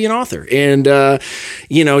tough to be an author and,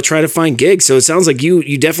 try to find gigs. So it sounds like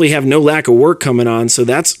you definitely have no lack of work coming on. So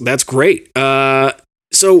that's great.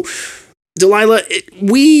 So Delilah,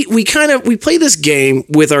 we play this game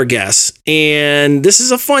with our guests, and this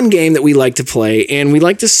is a fun game that we like to play, and we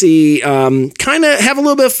like to see kind of have a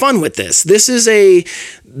little bit of fun with this. This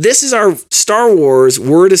is our Star Wars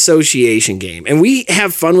word association game, and we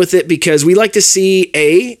have fun with it because we like to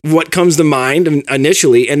see what comes to mind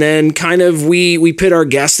initially, and then kind of we pit our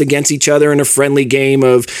guests against each other in a friendly game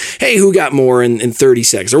of, hey, who got more in 30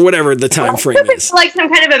 seconds or whatever the time frame is. It's like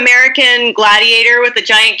some kind of American gladiator with a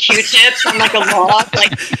giant Q-tips on like a log.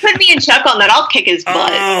 Like, put me and Chuck on that, I'll kick his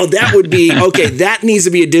butt. Oh, that would be okay. That needs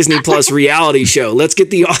to be a Disney Plus reality show. Let's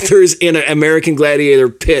get the authors in an American Gladiator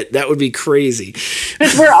pit. That would be crazy.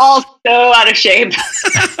 We're all so out of shape.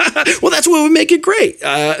 Well, that's what would make it great.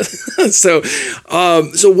 So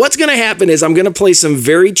what's going to happen is I'm going to play some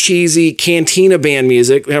very cheesy Cantina band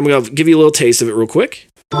music. I'm going to give you a little taste of it real quick.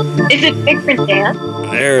 Is it Bigford Dance?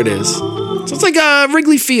 There it is. So it's like a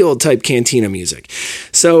Wrigley Field type Cantina music.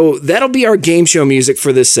 So that'll be our game show music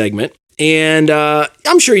for this segment. And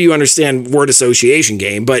I'm sure you understand word association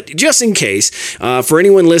game, but just in case, for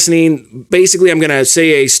anyone listening, basically I'm going to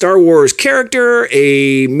say a Star Wars character,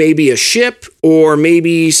 maybe a ship, or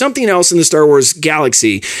maybe something else in the Star Wars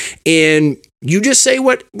galaxy. And you just say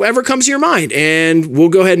whatever comes to your mind, and we'll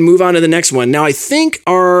go ahead and move on to the next one. Now, I think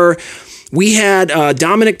we had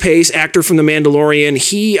Dominic Pace, actor from The Mandalorian.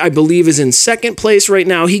 He, I believe, is in second place right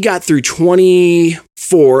now. He got through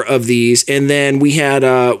 24 of these. And then we had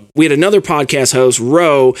another podcast host,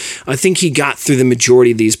 Ro. I think he got through the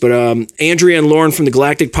majority of these. But Andrea and Lauren from the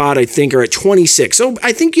Galactic Pod, I think, are at 26. So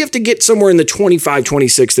I think you have to get somewhere in the 25,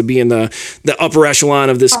 26 to be in the upper echelon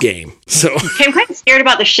of this game. So I'm kind of scared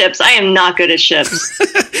about the ships. I am not good at ships.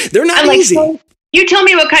 They're not easy. You tell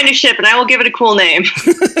me what kind of ship, and I will give it a cool name.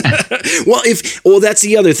 Well, that's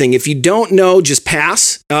the other thing. If you don't know, just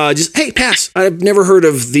pass. Hey, pass. I've never heard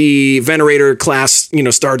of the Venerator class,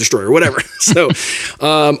 Star Destroyer, whatever. So,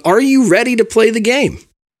 are you ready to play the game?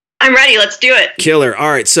 I'm ready. Let's do it. Killer.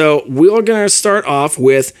 All right. So we're going to start off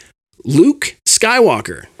with Luke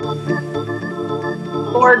Skywalker.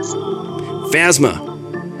 Boards.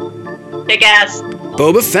 Phasma. Big ass.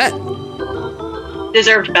 Boba Fett.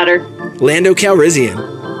 Deserved better. Lando Calrissian.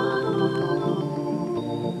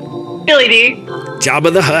 Billy D.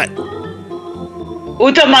 Jabba the Hutt.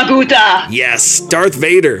 Uta Maguta. Yes. Darth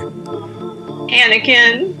Vader.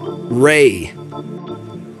 Anakin. Rey.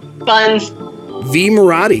 Buns. V.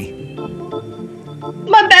 Marathi.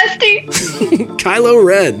 My bestie. Kylo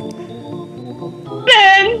Ren.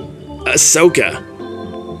 Ben. Ahsoka.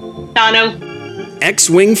 Dano.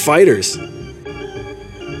 X-Wing Fighters.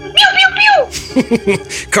 Pew, pew, pew.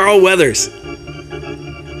 Carl Weathers.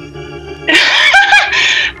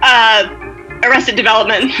 Arrested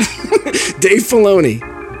Development. Dave Filoni.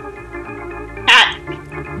 Hat.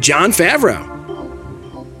 Jon Favreau.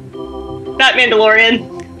 That Mandalorian.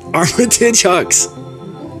 Armitage Hux.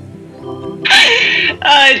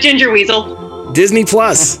 Ginger Weasel. Disney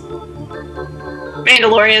Plus.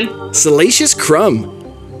 Mandalorian. Salacious Crumb.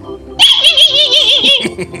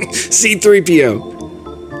 C-3PO.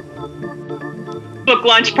 Book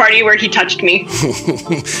launch party where he touched me.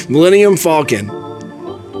 Millennium Falcon.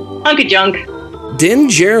 Uncle Junk. Din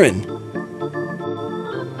Djarin.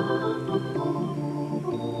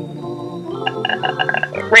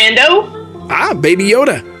 Rando. Baby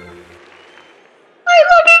Yoda. I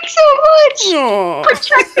love him so much.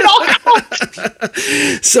 Protect at all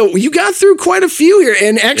costs. So you got through quite a few here,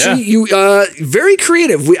 and actually, you very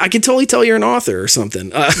creative. I can totally tell you're an author or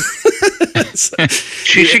something.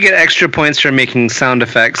 She should get extra points for making sound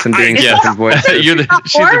effects and doing different voices. She's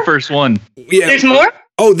the first one. Yeah. There's more?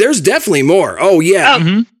 Oh, there's definitely more. Oh,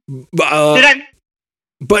 yeah.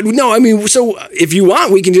 But no, I mean, so if you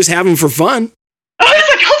want, we can just have them for fun. Oh, it's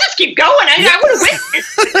like, I'll just keep going. I would have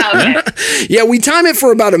witnessed. Yeah, we time it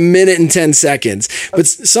for about 1 minute and 10 seconds. But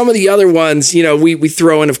some of the other ones, we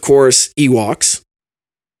throw in, of course, Ewoks.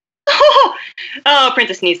 Oh,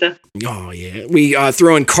 Princess Nisa. Oh, yeah. We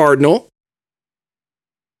throw in Cardinal.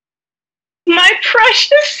 My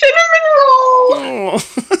precious cinnamon roll. Oh.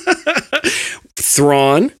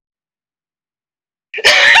 Thrawn.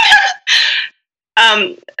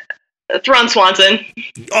 Thrawn Swanson.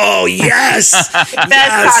 Oh, yes.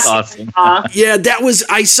 That's awesome. Yeah,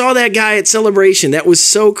 I saw that guy at Celebration. That was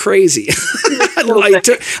so crazy.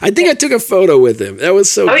 I think I took a photo with him. That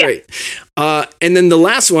was so great. Yeah. And then the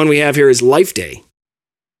last one we have here is Life Day.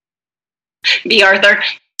 B. Arthur.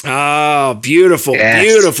 Oh, beautiful. Yes.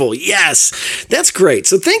 Beautiful. Yes. That's great.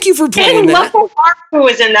 So thank you for playing and that. Russell Harper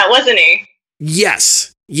was in that, wasn't he?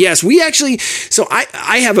 Yes. Yes. We actually, so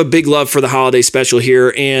I have a big love for the holiday special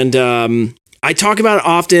here, and I talk about it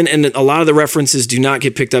often, and a lot of the references do not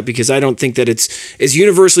get picked up because I don't think that it's as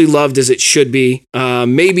universally loved as it should be.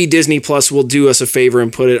 Maybe Disney Plus will do us a favor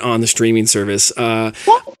and put it on the streaming service. One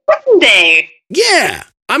day. Yeah.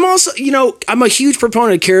 I'm also, I'm a huge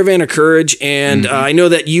proponent of Caravan of Courage, and I know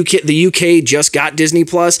that the UK just got Disney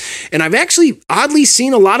Plus, and I've actually oddly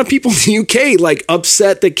seen a lot of people in the UK like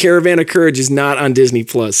upset that Caravan of Courage is not on Disney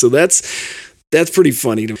Plus. So that's pretty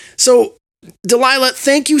funny to me. So Delilah,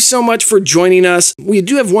 thank you so much for joining us. We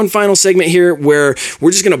do have one final segment here where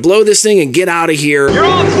we're just going to blow this thing and get out of here. You're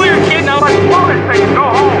all clear, kid. Now let's blow this thing and go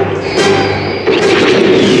home.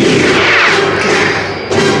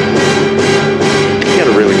 I got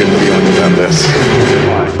a really good feeling about this.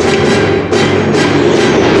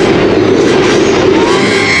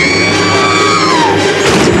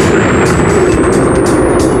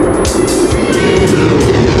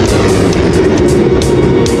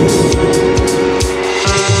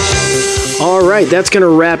 All right, that's going to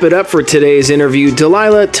wrap it up for today's interview.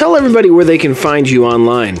 Delilah, tell everybody where they can find you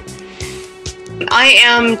online. I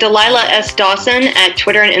am Delilah S. Dawson at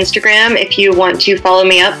Twitter and Instagram. If you want to follow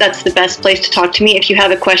me up, that's the best place to talk to me. If you have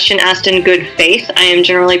a question asked in good faith, I am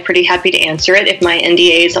generally pretty happy to answer it if my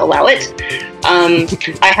NDAs allow it.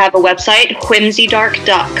 I have a website,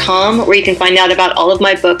 whimsydark.com, where you can find out about all of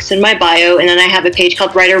my books and my bio. And then I have a page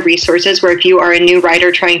called Writer Resources, where if you are a new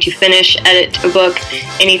writer trying to finish, edit a book,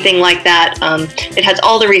 anything like that, it has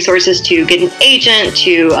all the resources to get an agent,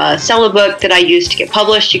 to sell a book that I use to get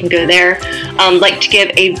published. You can go there. Like to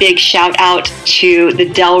give a big shout out to the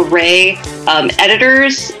Del Rey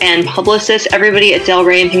editors and publicists. Everybody at Del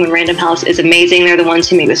Rey and Penguin Random House is amazing. They're the ones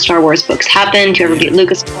who make the Star Wars books happen. To everybody at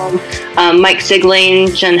Lucasfilm, Mike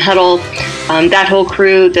Sigling, Jen Huddle, that whole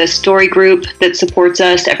crew, the story group that supports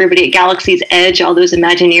us, everybody at Galaxy's Edge, all those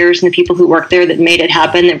Imagineers and the people who work there that made it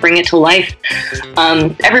happen, that bring it to life.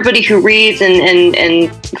 Everybody who reads and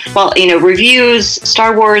reviews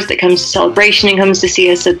Star Wars, that comes to Celebration and comes to see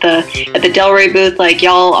us at the Del Rey booth, like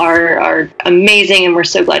y'all are amazing, and we're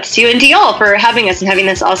so glad to see you. And to y'all for having us and having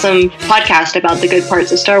this awesome podcast about the good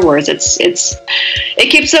parts of Star Wars. It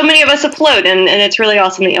keeps so many of us afloat, and it's really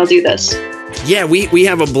awesome that y'all do this. Yeah, we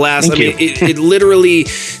have a blast. Thank you. It literally,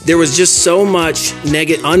 there was just so much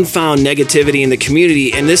unfound negativity in the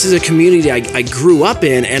community, and this is a community I grew up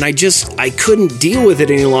in, and I couldn't deal with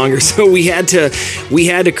it any longer. So we had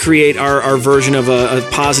to create our version of a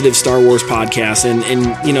positive Star Wars podcast,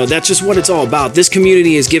 and that's just what it's all about. This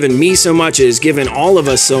community has given me so much, it has given all of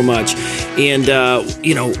us so much, and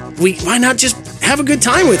why not just have a good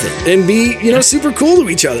time with it and be super cool to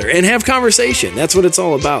each other and have conversation. That's what it's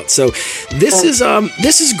all about. So this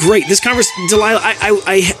is great. This conversation, Delilah,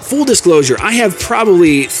 I full disclosure, I have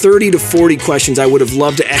probably 30 to 40 questions I would have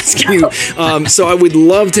loved to ask you. So I would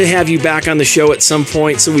love to have you back on the show at some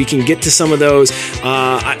point so we can get to some of those.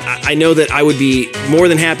 I know that I would be more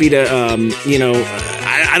than happy to,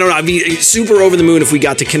 I don't know, I'd be super over the moon if we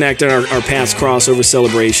got to connect and our paths cross over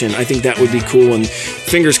Celebration. I think that would be cool, and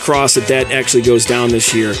fingers crossed that actually goes down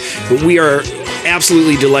this year. But we are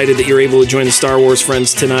absolutely delighted that you're able to join the Star Wars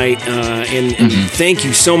Friends tonight, and thank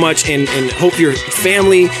you so much, and hope your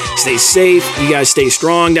family stays safe. You guys stay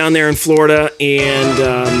strong down there in Florida, and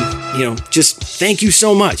just thank you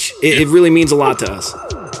so much. It really means a lot to us.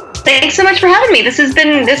 Thanks so much for having me. This has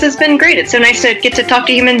been great. It's so nice to get to talk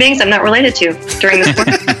to human beings I'm not related to during this one.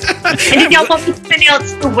 And did y'all want me to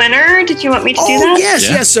announce the winner? Did you want me to do that?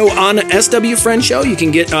 Yes. So on SW Friend Show, you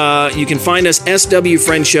can find us SW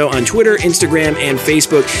Friend Show on Twitter, Instagram, and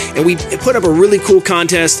Facebook. And we put up a really cool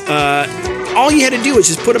contest. All you had to do was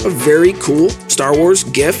just put up a very cool Star Wars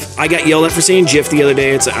GIF. I got yelled at for saying GIF the other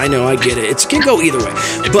day. I know, I get it. It can go either way.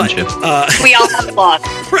 But we all have flaws.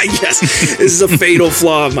 Right, yes. This is a fatal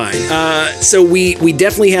flaw of mine. So we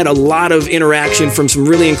definitely had a lot of interaction from some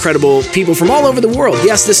really incredible people from all over the world.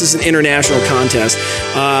 Yes, this is an international contest.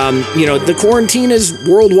 The quarantine is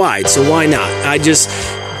worldwide, so why not? I just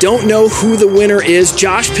don't know who the winner is.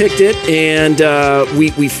 Josh picked it, and we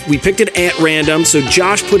picked it at random. So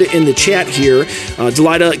Josh put it in the chat here.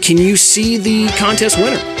 Delilah, can you see the contest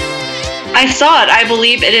winner? I saw it. I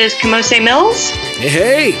believe it is Kamose Mills.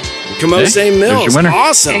 Hey, Kamose Mills.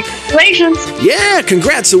 Awesome. Congratulations. Yeah,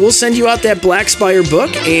 congrats. So we'll send you out that Black Spire book,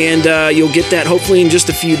 and you'll get that hopefully in just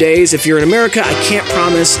a few days. If you're in America, I can't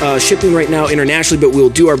promise shipping right now internationally, but we'll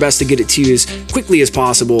do our best to get it to you as quickly as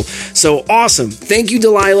possible. So awesome. Thank you,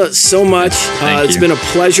 Delilah, so much. It's been a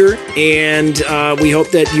pleasure, and we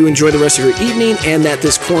hope that you enjoy the rest of your evening and that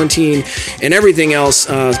this quarantine and everything else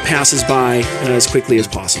passes by as quickly as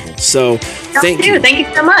possible. So thank you. Thank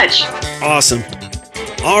you so much. Awesome.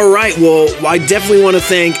 All right, well, I definitely want to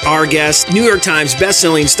thank our guest, New York Times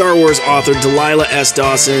bestselling Star Wars author Delilah S.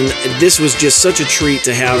 Dawson. This was just such a treat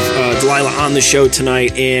to have Delilah on the show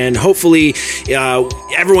tonight, and hopefully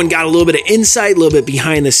everyone got a little bit of insight, a little bit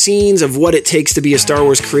behind the scenes of what it takes to be a Star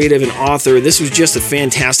Wars creative and author. This was just a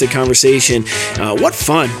fantastic conversation. What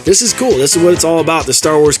fun. This is cool. This is what it's all about, the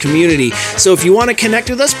Star Wars community. So if you want to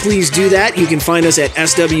connect with us, please do that. You can find us at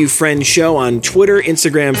SW Friend Show on Twitter,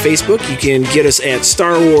 Instagram, Facebook. You can get us at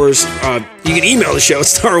Star Wars. You can email the show at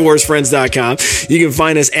StarWarsFriends.com. You can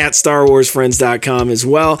find us at StarWarsFriends.com as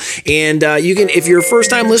well. And you can, if you're a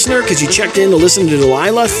first-time listener, because you checked in to listen to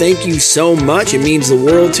Delilah, thank you so much. It means the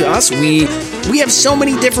world to us. We have so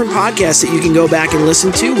many different podcasts that you can go back and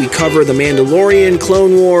listen to. We cover The Mandalorian,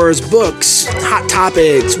 Clone Wars, books, hot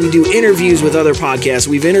topics. We do interviews with other podcasts.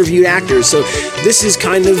 We've interviewed actors. So this is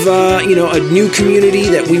kind of a new community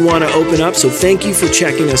that we want to open up. So thank you for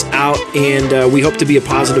checking us out, and we hope to be a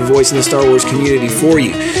positive voice in the Star Wars community for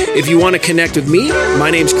you. If you want to connect with me, my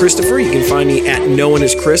name's Christopher. You can find me at No One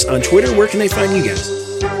Is Chris on Twitter. Where can they find you guys?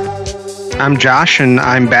 I'm Josh, and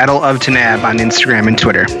I'm Battle of Tanab on Instagram and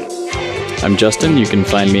Twitter. I'm Justin. You can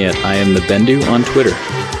find me at I Am The Bendu on Twitter.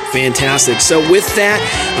 Fantastic. So with that,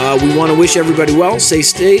 we want to wish everybody well. Stay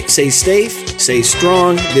safe, stay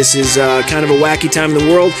strong. This is kind of a wacky time in the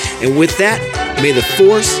world. And with that, may the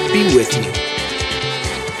Force be with you.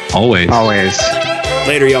 Always.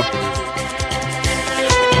 Later, y'all.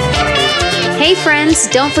 Hey friends,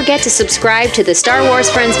 don't forget to subscribe to the Star Wars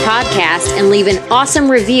Friends podcast and leave an awesome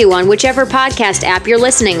review on whichever podcast app you're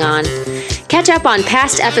listening on. Catch up on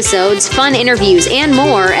past episodes, fun interviews, and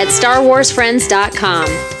more at StarWarsFriends.com.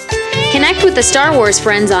 Connect with the Star Wars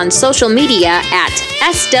Friends on social media at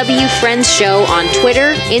SW Friends Show on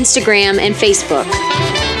Twitter, Instagram, and Facebook.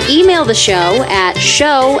 Email the show at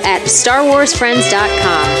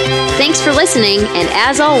show@StarWarsFriends.com. Thanks for listening, and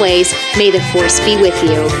as always, may the Force be with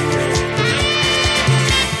you.